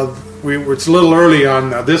 It's a little early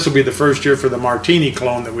on. This will be the first year for the Martini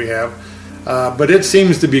clone that we have. But it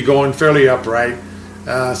seems to be going fairly upright.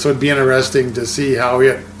 So it'd be interesting to see how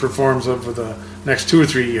it performs over the next 2 or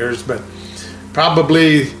 3 years. But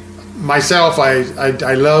probably myself,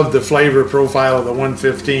 I love the flavor profile of the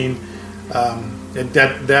 115.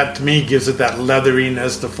 That to me gives it that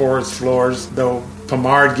leatheriness, the forest floors. Though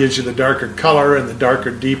Pommard gives you the darker color and the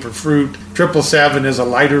darker, deeper fruit. 777 is a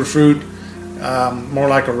lighter fruit, more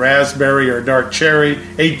like a raspberry or dark cherry.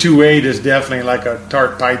 828 is definitely like a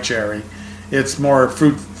tart pie cherry. It's more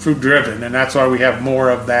fruit driven, and that's why we have more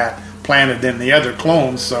of that planted than the other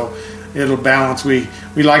clones. So it'll balance. We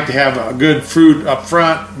like to have a good fruit up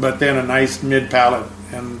front, but then a nice mid palate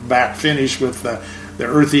and back finish with the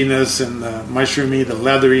earthiness and the mushroomy, the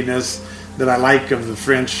leatheriness that I like of the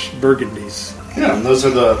French Burgundies. Yeah, and those are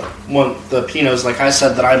the Pinots, like I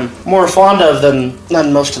said, that I'm more fond of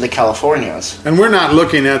than most of the Californias. And we're not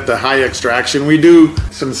looking at the high extraction. We do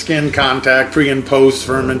some skin contact pre and post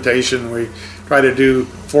fermentation. We try to do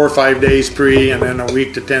 4 or 5 days pre and then a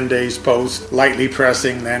week to 10 days post, lightly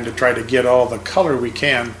pressing then to try to get all the color we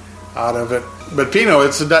can out of it. But Pinot,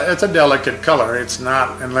 it's a delicate color. It's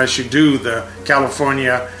not unless you do the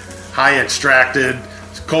California high extracted,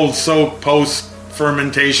 cold soak post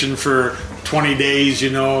fermentation for 20 days.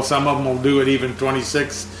 You know, some of them will do it even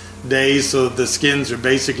 26 days, so the skins are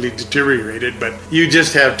basically deteriorated. But you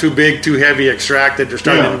just have too big, too heavy extracted. They're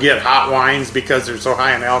starting to get hot wines because they're so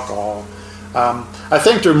high in alcohol. I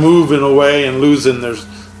think they're moving away and losing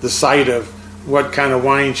the sight of what kind of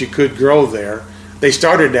wines you could grow there. They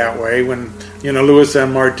started that way when, Louis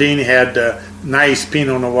and Martini had nice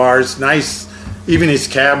Pinot Noirs, nice, even his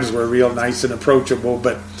cabs were real nice and approachable,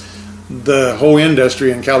 but the whole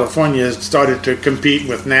industry in California has started to compete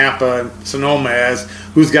with Napa and Sonoma as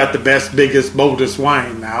who's got the best, biggest, boldest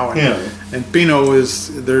wine now. And Pinot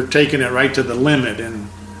they're taking it right to the limit, and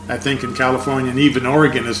I think in California and even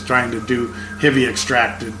Oregon is trying to do heavy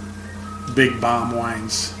extracted, big bomb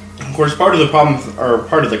wines. Of course, part of the problem, or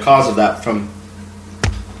part of the cause of that, from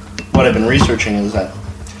what I've been researching, is that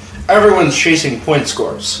everyone's chasing point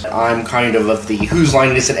scores. I'm kind of the whose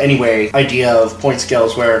line is it anyway idea of point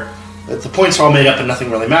scales, where the points are all made up and nothing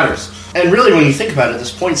really matters. And really, when you think about it,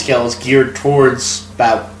 this point scale is geared towards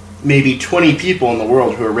about maybe 20 people in the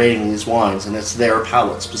world who are rating these wines, and it's their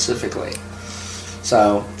palate specifically.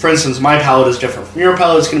 So, for instance, my palate is different from your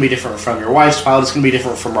palate, it's going to be different from your wife's palate, it's going to be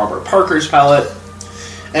different from Robert Parker's palate.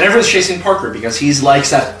 And everyone's chasing Parker because he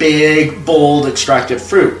likes that big, bold, extracted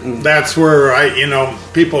fruit. And that's where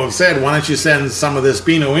people have said, why don't you send some of this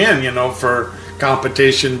Pinot in, for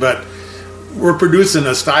competition? But we're producing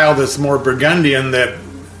a style that's more Burgundian that,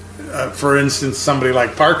 for instance, somebody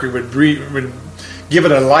like Parker would give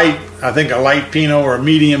it a light Pinot or a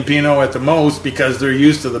medium Pinot at the most, because they're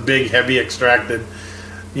used to the big, heavy extracted,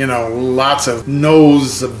 lots of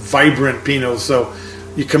nose of vibrant Pinots. So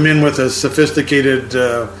you come in with a sophisticated,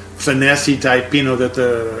 finesse-y type Pinot that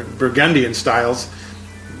the Burgundian styles,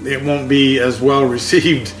 it won't be as well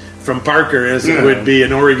received from Parker as it would be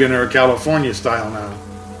an Oregon or a California style now.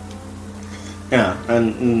 Yeah,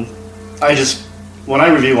 and when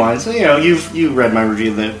I review wines, you've read my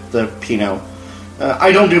review of the Pinot.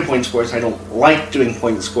 I don't do point scores. I don't like doing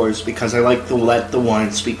point scores because I like to let the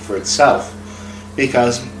wine speak for itself.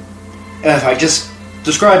 Because if I just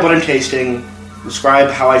describe what I'm tasting, describe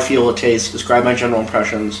how I feel it tastes, describe my general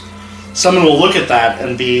impressions, someone will look at that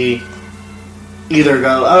and either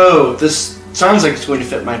go, oh, this sounds like it's going to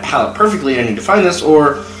fit my palate perfectly, I need to find this,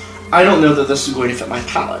 or I don't know that this is going to fit my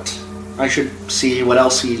palate. I should see what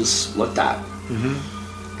else he's looked at.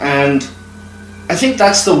 Mm-hmm. And I think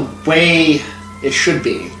that's the way it should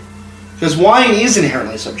be. Because wine is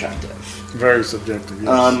inherently subjective. Very subjective,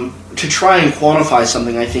 yes. To try and quantify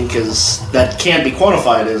something, I think, that can't be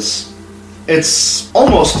quantified it's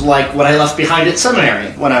almost like what I left behind at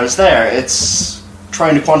seminary when I was there. It's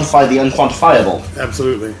trying to quantify the unquantifiable.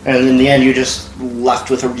 Absolutely. And in the end, you're just left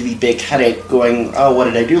with a really big headache going, oh, what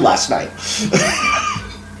did I do last night?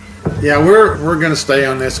 Yeah, we're going to stay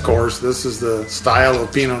on this course. This is the style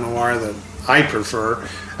of Pinot Noir that I prefer.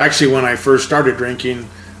 Actually, when I first started drinking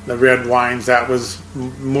the red wines, that was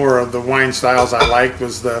more of the wine styles I liked,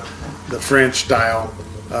 was the French style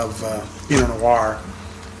of Pinot Noir.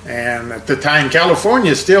 And at the time,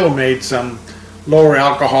 California still made some lower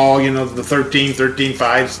alcohol, the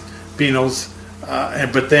 13.5 Pinots.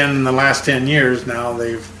 But then in the last 10 years now,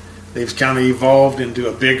 they've kind of evolved into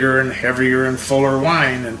a bigger and heavier and fuller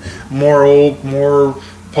wine, and more oak, more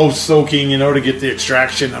post-soaking, to get the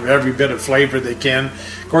extraction of every bit of flavor they can.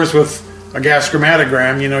 Of course, with a gas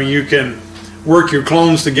chromatogram, you can work your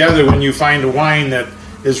clones together. When you find a wine that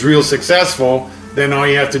is real successful, then all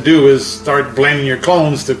you have to do is start blending your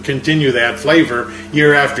clones to continue that flavor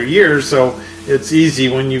year after year. So it's easy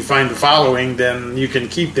when you find the following, then you can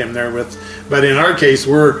keep them there with. But in our case,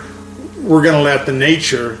 we're we're going to let the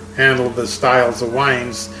nature handle the styles of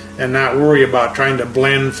wines and not worry about trying to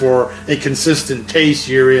blend for a consistent taste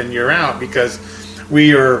year in, year out, because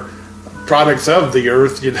we are products of the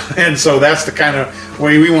earth, and so that's the kind of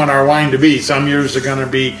way we want our wine to be. Some years are going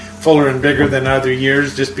to be fuller and bigger than other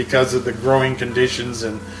years just because of the growing conditions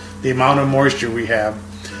and the amount of moisture we have.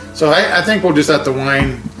 So I think we'll just let the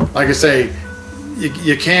wine, like I say,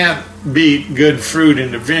 you can't beat good fruit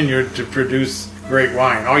in the vineyard to produce great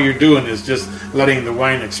wine. All you're doing is just letting the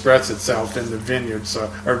wine express itself in the vineyard,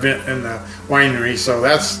 in the winery. So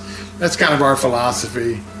that's kind of our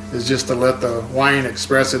philosophy, is just to let the wine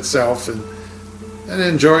express itself and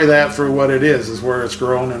enjoy that for what it is where it's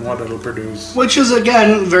grown and what it'll produce. Which is,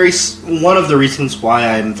 again, one of the reasons why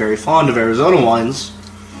I'm very fond of Arizona wines,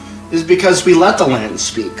 is because we let the land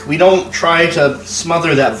speak. We don't try to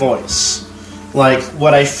smother that voice like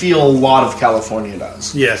what I feel a lot of California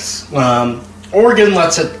does. Yes. Oregon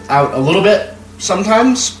lets it out a little bit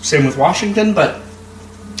sometimes, same with Washington, but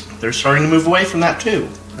they're starting to move away from that too.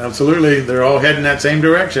 Absolutely. They're all heading that same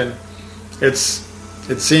direction. It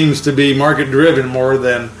seems to be market-driven more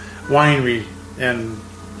than winery and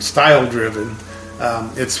style-driven.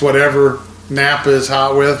 It's whatever Napa is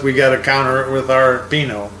hot with, we got to counter it with our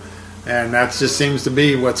Pinot. And that just seems to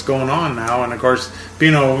be what's going on now. And, of course,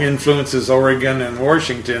 Pinot influences Oregon and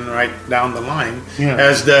Washington right down the line,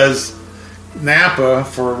 as does Napa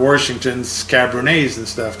for Washington's Cabernets and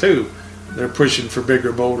stuff, too. They're pushing for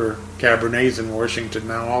bigger, bolder Cabernets in Washington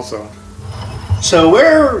now also. So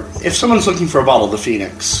if someone's looking for a bottle of the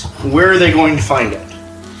Phoenix, where are they going to find it?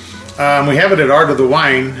 We have it at Art of the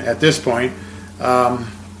Wine at this point.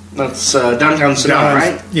 That's downtown Sedona,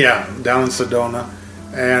 right? Yeah, down in Sedona.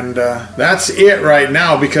 And that's it right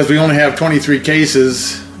now, because we only have 23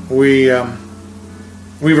 cases. We've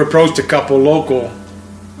approached a couple local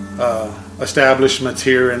establishments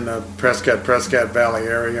here in the Prescott Valley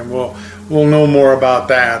area, and we'll know more about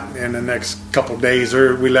that in the next couple days.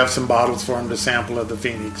 Or we left some bottles for them to sample of the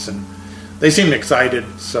Phoenix, and they seem excited.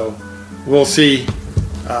 So we'll see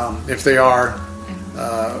if they are.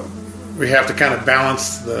 We have to kind of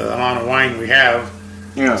balance the amount of wine we have.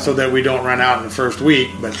 Yeah. So that we don't run out in the first week.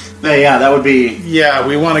 But that would be... Yeah,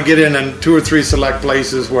 we want to get in 2 or 3 select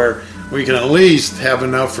places where we can at least have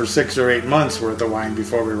enough for 6 or 8 months worth of wine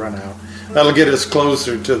before we run out. That'll get us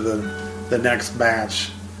closer to the next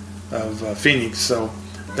batch of Phoenix. So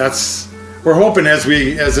we're hoping as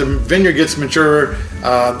the vineyard gets mature,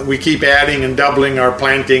 we keep adding and doubling our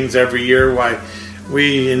plantings every year.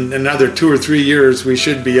 In another 2 or 3 years, we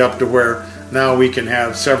should be up to where now we can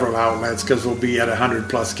have several outlets, because we'll be at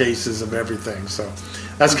 100+ cases of everything. So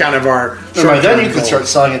that's kind of our short-term by then you goal. could start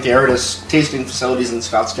selling at the Aridus tasting facilities in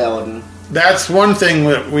Scottsdale. And that's one thing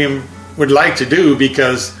that we would like to do,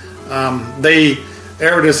 because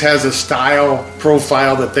Aridus has a style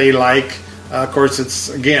profile that they like. Of course, it's,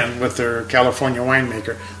 again, with their California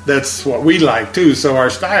winemaker. That's what we like, too. So our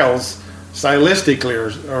styles,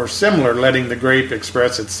 stylistically, are similar, letting the grape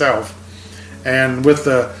express itself. And with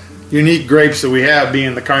the unique grapes that we have,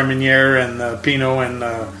 being the Carmenere and the Pinot and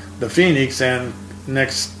the Phoenix, and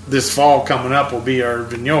this fall coming up will be our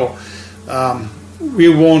Vignoles. We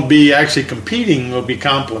won't be actually competing, we'll be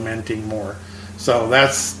complementing more. So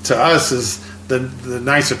that's, to us, is the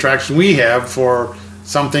nice attraction we have for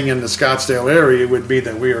something in the Scottsdale area, would be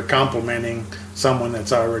that we are complementing someone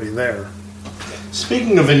that's already there.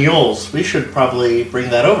 Speaking of Vignoles, we should probably bring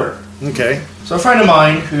that over. Okay. So a friend of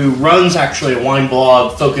mine who runs actually a wine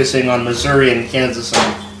blog focusing on Missouri and Kansas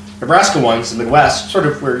and Nebraska wines, the Midwest, sort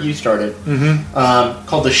of where you started,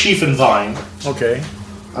 called the Sheaf and Vine. Okay.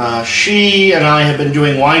 She and I have been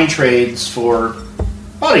doing wine trades for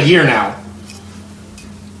about a year now.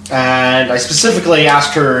 And I specifically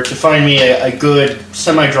asked her to find me a good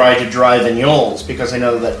semi-dry to dry Vignoles, because I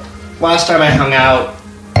know that last time I hung out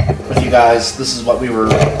with you guys, this is what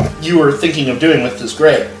you were thinking of doing with this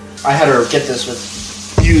grape. I had her get this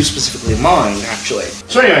with you specifically in mind, actually.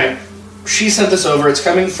 So anyway, she sent this over. It's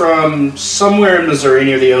coming from somewhere in Missouri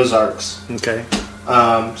near the Ozarks. Okay.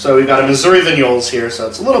 So we've got a Missouri Vignoles here, so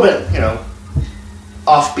it's a little bit,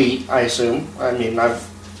 offbeat, I assume. I mean,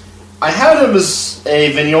 I had a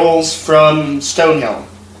Vignoles from Stonehill.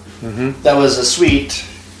 Mm-hmm. That was a sweet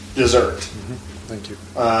dessert. Mm-hmm. Thank you.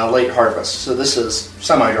 Late harvest. So this is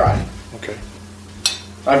semi-dry. Okay.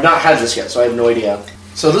 I've not had this yet, so I have no idea.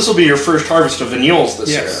 So this will be your first harvest of Vignoles this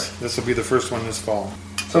year. Yes, this will be the first one this fall.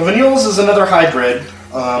 So Vignoles is another hybrid.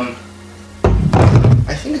 I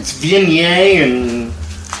think it's Viognier and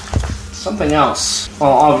something else.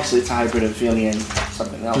 Well, obviously it's a hybrid of Viognier and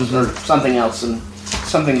something else, or something else, and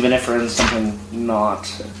something vinifera and something not.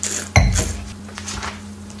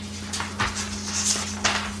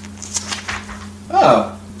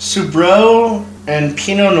 Oh, Soubreau and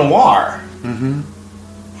Pinot Noir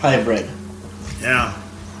hybrid. Yeah,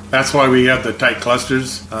 that's why we have the tight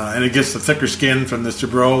clusters, and it gets the thicker skin from the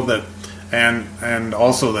Soubreau and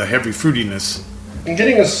also the heavy fruitiness. I'm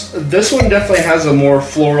getting this one definitely has a more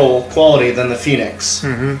floral quality than the Phoenix.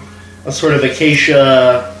 A sort of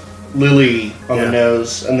acacia lily on the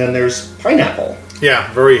nose, and then there's pineapple.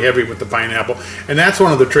 Yeah, very heavy with the pineapple. And that's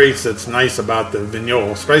one of the traits that's nice about the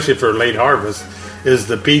Vignoles, especially for late harvest, is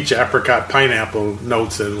the peach, apricot, pineapple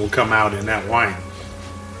notes that will come out in that wine.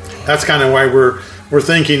 That's kind of why we're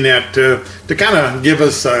thinking that to kind of give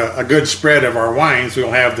us a good spread of our wines,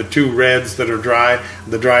 we'll have the two reds that are dry,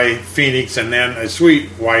 the dry Phoenix, and then a sweet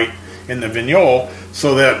white in the Vignole,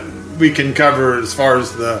 so that we can cover, as far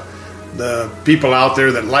as the people out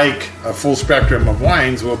there that like a full spectrum of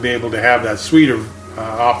wines, will be able to have that sweeter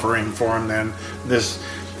offering for them than this,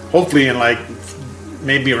 hopefully in like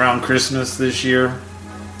maybe around Christmas this year.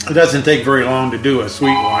 It doesn't take very long to do a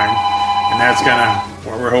sweet wine, and that's kind of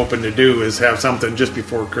what we're hoping to do, is have something just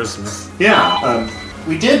before Christmas. Yeah,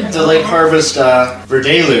 we did the late harvest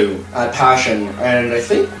Verdelu at Passion, and I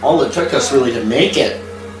think all it took us really to make it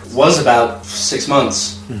was about 6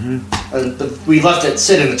 months. And we left it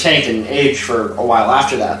sit in the tank and age for a while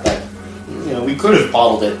after that, but we could have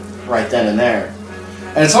bottled it right then and there.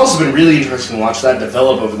 And it's also been really interesting to watch that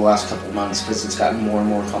develop over the last couple of months, because it's gotten more and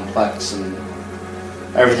more complex and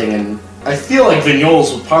everything. And I feel like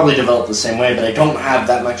Vignoles will probably develop the same way, but I don't have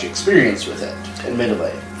that much experience with it,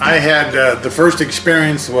 admittedly. I had the first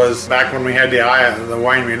experience was back when we had the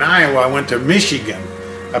winery in Iowa. I went to Michigan,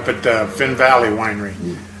 up at Finn Valley Winery,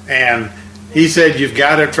 and he said, "You've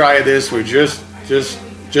got to try this. We just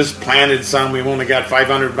planted some. We've only got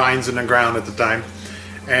 500 vines in the ground at the time,"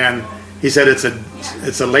 and he said it's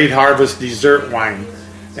a late harvest dessert wine,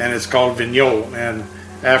 and it's called Vignole. And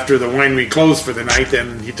after the winery closed for the night,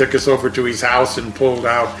 then he took us over to his house and pulled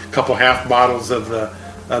out a couple half bottles of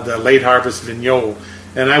the late harvest Vignole,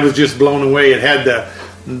 and I was just blown away. It had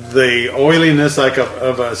the oiliness like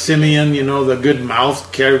of a Simeon, the good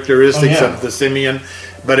mouth characteristics of the Simeon,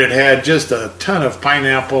 but it had just a ton of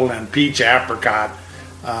pineapple and peach apricot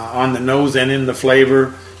on the nose and in the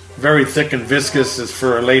flavor. Very thick and viscous as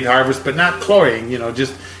for a late harvest, but not cloying.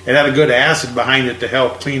 Just it had a good acid behind it to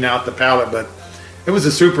help clean out the palate. But it was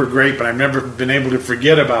a super grape, and I've never been able to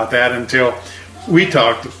forget about that until we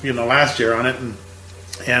talked, last year on it,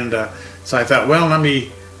 and so I thought, well, let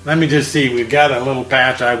me just see. We've got a little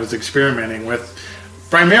patch I was experimenting with,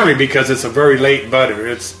 primarily because it's a very late butter.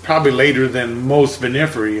 It's probably later than most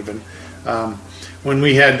vinifera even. When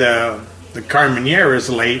we had the Carmenere is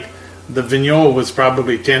late, the Vignole was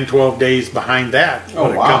probably 10, 12 days behind that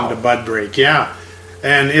when it come to bud break. Yeah,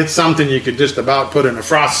 and it's something you could just about put in a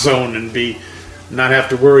frost zone and not have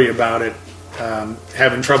to worry about it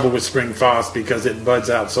having trouble with spring frost, because it buds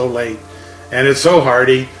out so late. And it's so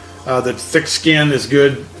hardy. The thick skin is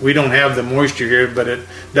good. We don't have the moisture here, but it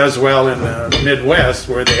does well in the Midwest,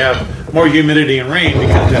 where they have more humidity and rain,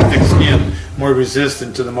 because that thick skin more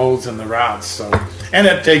resistant to the molds and the rots. And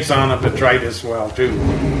it takes on a botrytis well too.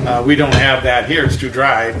 We don't have that here; it's too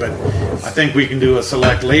dry. But I think we can do a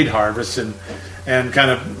select late harvest and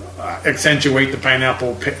kind of accentuate the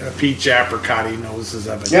pineapple, peach, apricot-y noses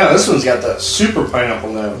of it. Yeah, this one's got the super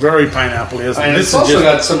pineapple note. Very pineapple, isn't it? And it's also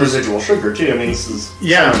got some residual sugar too. I mean, this is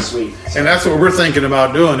sweet. And that's what we're thinking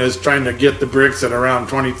about doing, is trying to get the bricks at around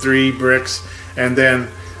 23 bricks, and then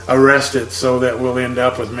arrest it so that we'll end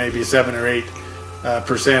up with maybe 7 or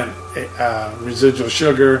 8% residual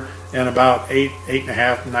sugar and about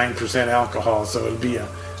 8.5, 9% alcohol. So it'll be a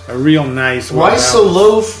real nice. Why so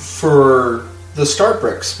low for the start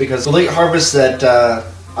bricks? Because the late harvest that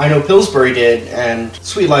I know Pillsbury did and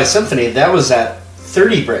Sweet Lie Symphony, that was at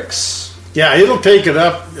 30 bricks. Yeah, it'll take it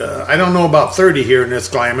up. I don't know about 30 here in this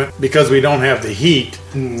climate, because we don't have the heat.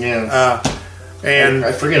 And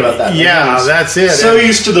I forget about that. Yeah, that's it. So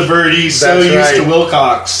used to the Verde, so used to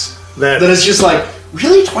Wilcox, that it's just like,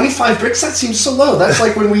 really, 25 bricks? That seems so low. That's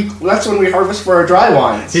like when we harvest for our dry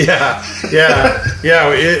wines. Yeah.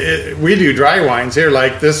 We do dry wines here.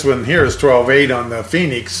 Like this one here is 12.8 on the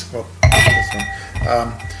Phoenix. Well, this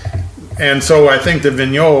one. And so I think the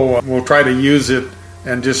Vignole, we'll try to use it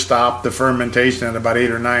and just stop the fermentation at about 8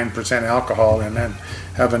 or 9% alcohol, and then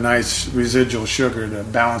have a nice residual sugar to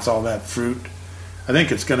balance all that fruit. I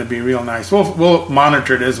think it's going to be real nice. We'll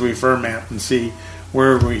monitor it as we ferment and see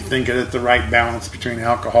where we think it at the right balance between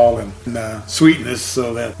alcohol and sweetness,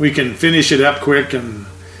 so that we can finish it up quick. And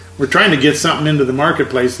we're trying to get something into the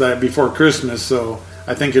marketplace that before Christmas, so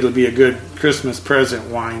I think it'll be a good Christmas present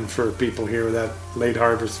wine for people here, that late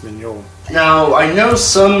harvest Vignoles. Now, I know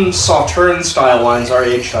some Sauterne style wines are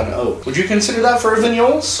aged on oak. Would you consider that for a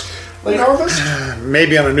Vignoles late harvest?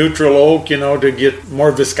 Maybe on a neutral oak, to get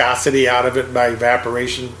more viscosity out of it by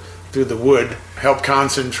evaporation through the wood, help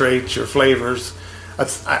concentrate your flavors.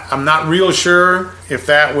 I'm not real sure if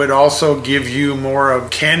that would also give you more of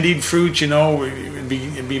candied fruit, it'd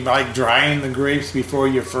be like drying the grapes before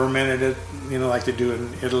you fermented it, like they do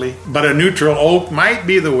in Italy. But a neutral oak might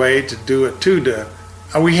be the way to do it too.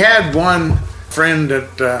 We had one friend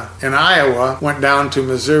that in Iowa went down to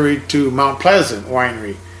Missouri to Mount Pleasant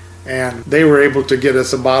Winery, and they were able to get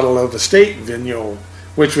us a bottle of estate Vignole,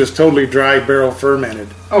 which was totally dry barrel fermented.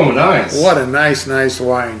 Oh, nice. What a nice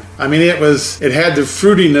wine. I mean, it had the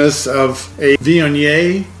fruitiness of a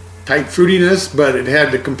Viognier type fruitiness, but it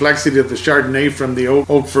had the complexity of the Chardonnay from the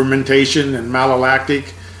oak fermentation and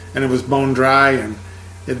malolactic, and it was bone dry, and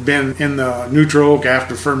it had been in the neutral oak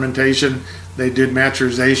after fermentation. They did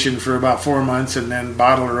maturization for about 4 months and then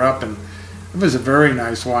bottled her up, and it was a very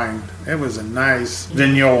nice wine. It was a nice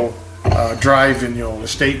Vignole. Dry Vignole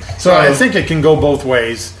estate. So I think it can go both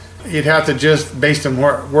ways. You'd have to just, based on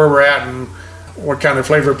where we're at and what kind of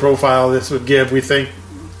flavor profile this would give, we think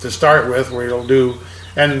to start with, where it'll do,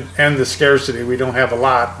 and the scarcity. We don't have a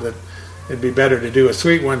lot, but it'd be better to do a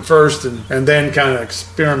sweet one first and then kind of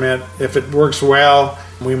experiment. If it works well,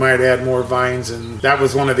 we might add more vines, and that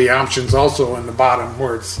was one of the options also in the bottom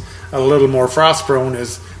where it's a little more frost prone,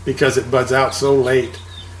 is because it buds out so late.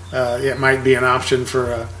 It might be an option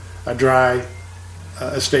for a dry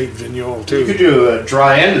estate Vignole too. You could do a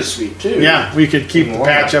dry and a sweet too. Yeah, we could keep the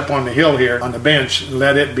patch up on the hill here on the bench,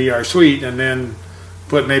 let it be our sweet, and then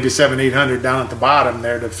put maybe 700-800 down at the bottom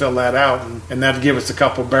there to fill that out, and that'd give us a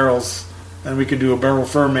couple barrels, and we could do a barrel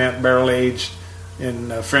ferment, barrel aged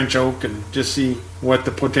in French oak, and just see what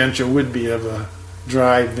the potential would be of a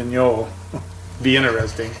dry Vignole. Be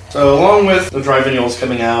interesting. So along with the dry Vignoles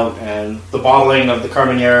coming out and the bottling of the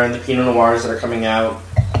Carmenere and the Pinot Noirs that are coming out,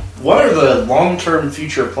 what are the long-term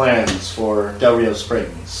future plans for Del Rio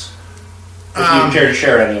Springs? If you care to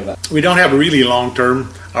share any of that. We don't have a really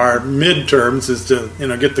long-term. Our mid-terms is to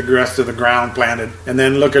get the rest of the ground planted and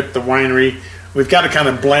then look at the winery. We've got to kind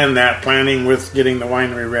of blend that planning with getting the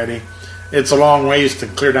winery ready. It's a long ways to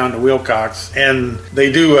clear down to Wilcox, and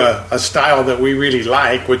they do a style that we really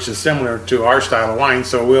like, which is similar to our style of wine,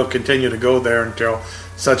 so we'll continue to go there until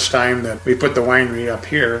such time that we put the winery up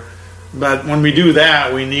here. But when we do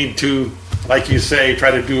that, we need to, like you say,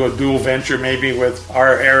 try to do a dual venture maybe with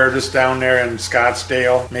our heritage down there in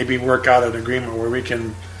Scottsdale, maybe work out an agreement where we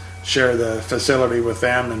can share the facility with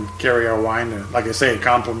them and carry our wine. Like I say, it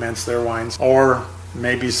complements their wines. Or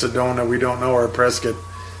maybe Sedona, we don't know, or Prescott.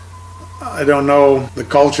 I don't know the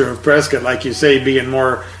culture of Prescott, like you say, being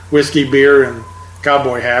more whiskey, beer, and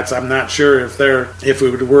cowboy hats. I'm not sure if it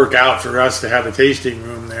would work out for us to have a tasting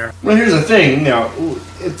room there. Well, here's the thing,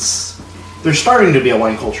 there's starting to be a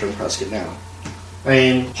wine culture in Prescott now. I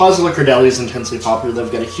mean, Plaza Liquor Deli is intensely popular.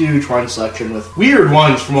 They've got a huge wine selection with weird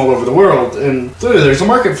wines from all over the world, and clearly there's a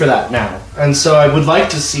market for that now. And so I would like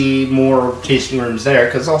to see more tasting rooms there,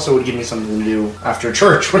 because also it would give me something to do after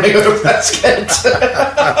church when I go to Prescott.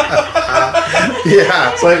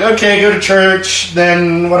 Yeah. It's like, okay, go to church,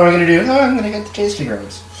 then what am I going to do? Oh, I'm going to get the tasting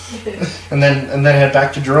rooms. and then head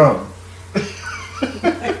back to Jerome.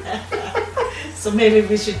 So maybe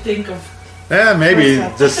we should think of... Yeah, maybe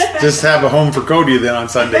just have a home for Cody then on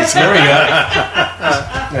Sundays. There we go.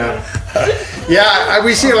 Yeah,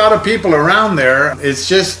 we see a lot of people around there. It's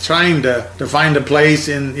just trying to find a place,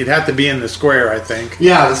 and it'd have to be in the square, I think.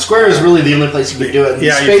 Yeah, the square is really the only place you can do it.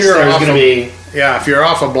 The space there is going to be... Yeah, if you're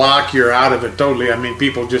off a block, you're out of it totally. I mean,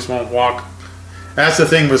 people just won't walk. That's the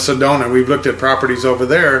thing with Sedona. We've looked at properties over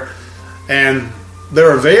there, and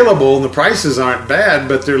they're available, and the prices aren't bad,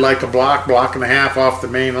 but they're like a block and a half off the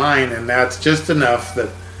main line, and that's just enough that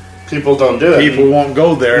people don't do it. People won't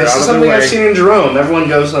go there. This is something I've seen in Jerome. Everyone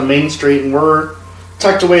goes on Main Street, and we're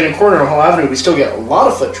tucked away in a corner of Hall Avenue. We still get a lot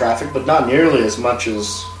of foot traffic, but not nearly as much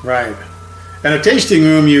as... Right. And a tasting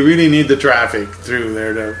room, you really need the traffic through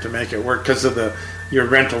there to make it work, because of your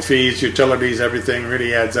rental fees, utilities, everything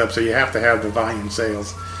really adds up, so you have to have the volume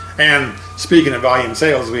sales. And speaking of volume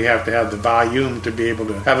sales, we have to have the volume to be able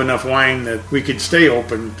to have enough wine that we could stay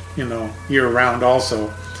open, year-round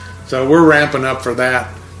also. So we're ramping up for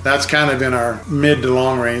that. That's kind of in our mid to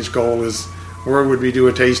long-range goal, is where would we do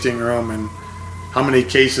a tasting room, and how many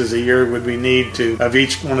cases a year would we need of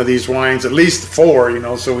each one of these wines? At least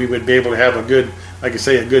 4, so we would be able to have a good, like I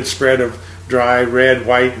say, a good spread of dry, red,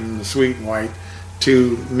 white, and sweet and white.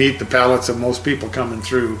 to meet the palates of most people coming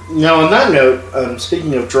through. Now, on that note,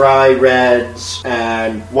 speaking of dry reds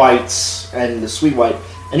and whites and the sweet white,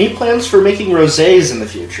 any plans for making rosés in the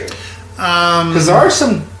future? Because there are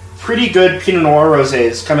some pretty good Pinot Noir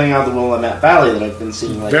rosés coming out of the Willamette Valley that I've been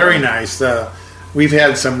seeing lately. Very nice. We've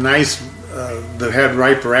had some nice that had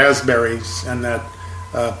ripe raspberries and that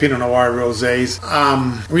Pinot Noir rosés.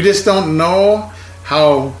 We just don't know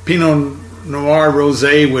how Pinot Noir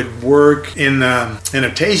rosé would work in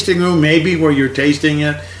a tasting room. Maybe where you're tasting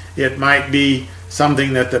it, it might be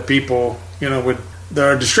something that the people, would.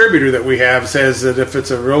 The distributor that we have says that if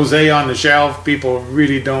it's a rosé on the shelf, people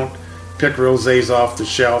really don't pick rosés off the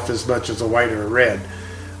shelf as much as a white or a red.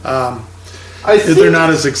 I think they're not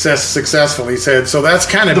as successful, he said. So that's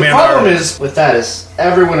kind of the problem is with that is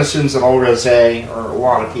everyone assumes that all rosé, or a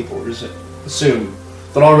lot of people assume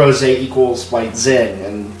that all rosé equals white zing,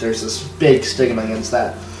 and there's this big stigma against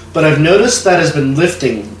that. But I've noticed that has been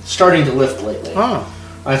starting to lift lately. Oh.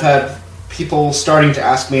 I've had people starting to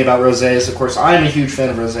ask me about rosés. Of course, I'm a huge fan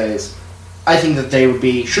of rosés. I think that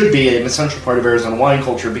they should be an essential part of Arizona wine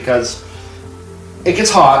culture because it gets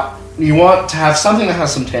hot. You want to have something that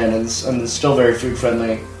has some tannins and is still very food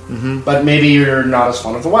friendly. Mm-hmm. But maybe you're not as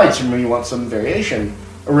fond of the whites, or maybe you want some variation.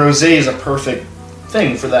 A rosé is a perfect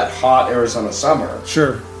thing for that hot Arizona summer.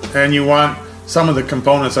 Sure. And you want some of the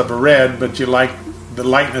components of a red, but you like the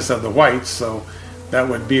lightness of the whites, so that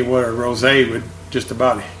would be where a rosé would just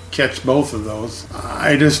about catch both of those.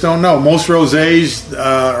 I just don't know. Most rosés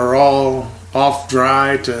are all off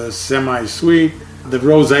dry to semi-sweet. The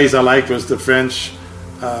rosés I liked was the French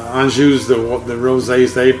Anjous. The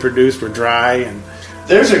rosés they produced were dry. And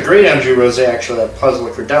there's a great Anjou rosé actually at Puzzle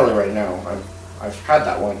Credelli right now. I've had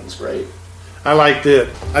that one. It's great. I liked it.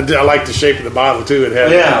 I like the shape of the bottle too. It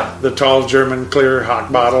had the tall German clear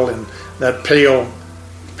hock bottle and that pale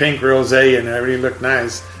pink rosé, and it really looked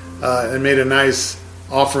nice. It made a nice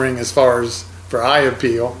offering as far as for eye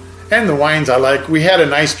appeal. And the wines I like. We had a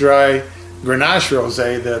nice dry Grenache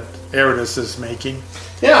rosé that Aridus is making.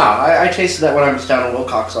 Yeah, I tasted that when I was down in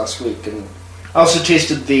Wilcox last week, and I also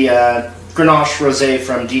tasted the Grenache rosé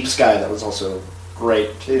from Deep Sky. That was also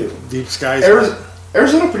great too. Deep Sky.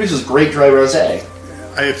 Arizona produces great dry rosé.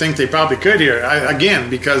 I think they probably could here again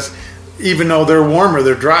because even though they're warmer,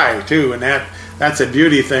 they're dry too, and that's a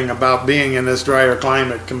beauty thing about being in this drier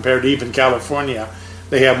climate compared to even California.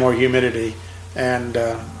 They have more humidity, and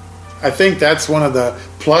I think that's one of the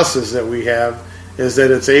pluses that we have is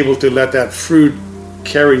that it's able to let that fruit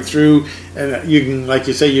carry through, and you can, like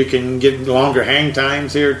you say, you can get longer hang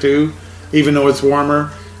times here too, even though it's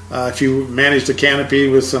warmer. If you manage the canopy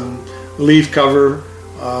with some leaf cover,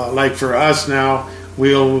 like for us now,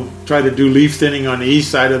 we'll try to do leaf thinning on the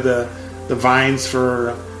east side of the vines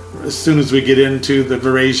for as soon as we get into the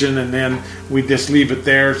veraison, and then we just leave it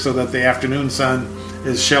there so that the afternoon sun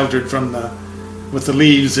is sheltered from with the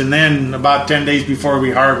leaves, and then about 10 days before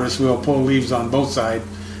we harvest, we'll pull leaves on both sides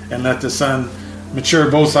and let the sun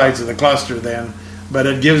mature both sides of the cluster then. But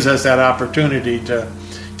it gives us that opportunity to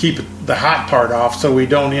keep the hot part off so we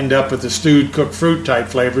don't end up with the stewed cooked fruit type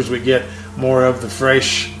flavors. We get more of the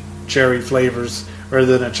fresh cherry flavors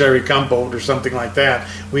rather than a cherry compote or something like that.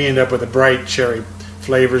 We end up with a bright cherry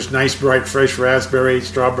flavors, nice bright fresh raspberry,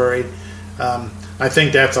 strawberry. I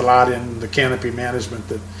think that's a lot in the canopy management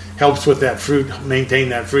that helps with that fruit, maintain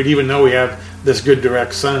that fruit, even though we have this good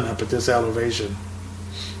direct sun up at this elevation.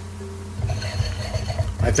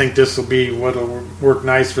 I think this will be what will work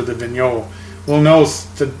nice for the Vignoles. We'll know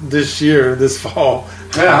this fall.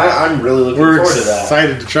 Yeah, I'm really looking forward to that. We're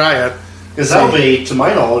excited to try it. Because that'll be, to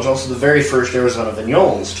my knowledge, also the very first Arizona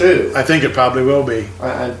Vignoles, too. I think it probably will be.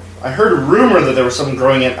 I heard a rumor that there was someone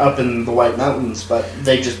growing it up in the White Mountains, but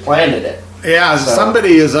they just planted it. Yeah, so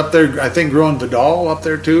somebody is up there, I think, growing Vidal up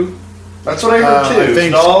there, too. That's what I heard, too.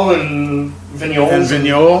 Vidal and Vignoles. And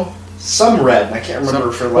Vignole. Some red, I can't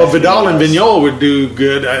remember for life. Well, Vidal and Vignole would do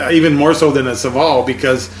good, even more so than a Saval,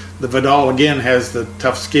 because the Vidal, again, has the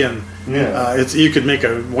tough skin. Yeah. You could make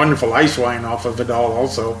a wonderful ice wine off of Vidal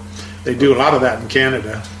also. They do a lot of that in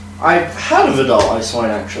Canada. I've had a Vidal ice wine,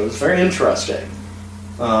 actually. It's very interesting.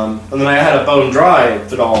 And then I had a bone dry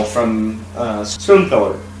Vidal from Stone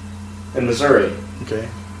Pillar in Missouri. Okay.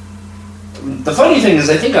 The funny thing is,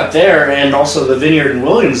 I think up there, and also the vineyard in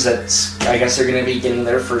Williams, I guess they're going to be getting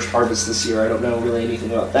their first harvest this year. I don't know really anything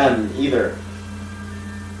about them either.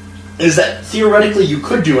 Is that theoretically you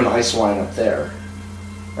could do an ice wine up there,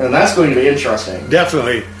 and that's going to be interesting.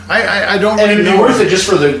 Definitely. I don't. And it'd be worth it just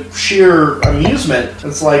for the sheer amusement.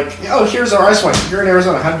 It's like, oh, here's our ice wine. You're in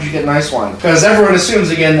Arizona. How did you get an ice wine? Because everyone assumes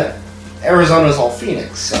again that Arizona's all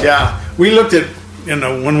Phoenix. So. Yeah, we looked at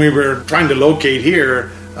when we were trying to locate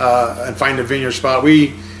here and find a vineyard spot,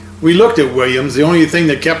 we looked at Williams. The only thing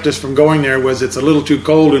that kept us from going there was it's a little too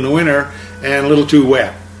cold in the winter and a little too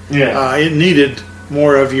wet. Yeah. It needed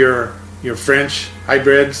more of your French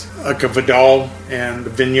hybrids, like a Vidal and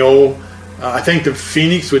Vignoles. I think the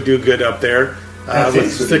Phoenix would do good up there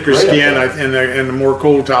with thicker skin and more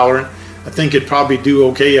cold tolerant. I think it'd probably do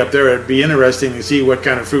okay up there. It'd be interesting to see what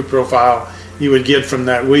kind of fruit profile you would get from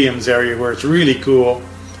that Williams area where it's really cool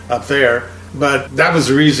up there. But that was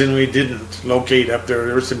the reason we didn't locate up there.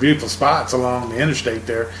 There were some beautiful spots along the interstate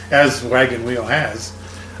there, as Wagon Wheel has.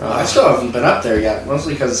 I still haven't been up there yet,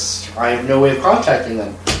 mostly because I have no way of contacting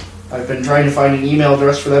them. I've been trying to find an email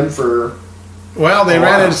address for them for... Well, they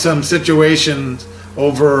ran into some situations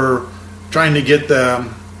over trying to get the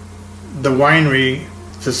winery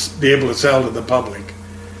to be able to sell to the public.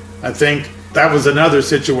 I think that was another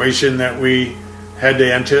situation that we had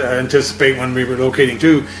to anticipate when we were locating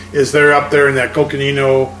too, is they're up there in that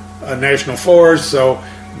Coconino National Forest, so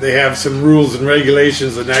they have some rules and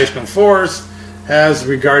regulations the National Forest has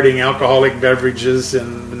regarding alcoholic beverages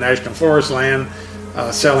in the National Forest land,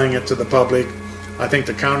 selling it to the public. I think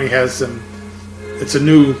the county has some, it's a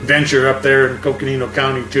new venture up there in Coconino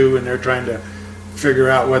County too, and they're trying to figure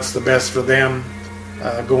out what's the best for them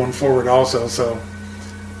going forward also. So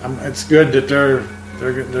it's good that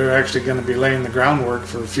they're actually going to be laying the groundwork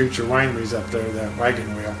for future wineries up there, that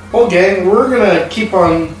Wagon Wheel. Well, gang, we're going to keep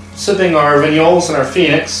on sipping our Vignoles and our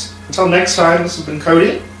Phoenix. Until next time, this has been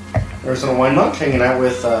Cody, Arizona Wine Monk, hanging out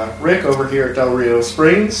with Rick over here at Rio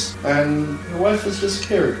Springs, and your wife has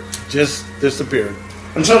disappeared. Just disappeared.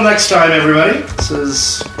 Until next time, everybody, this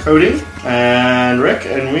is Cody and Rick,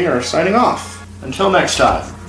 and we are signing off. Until next time.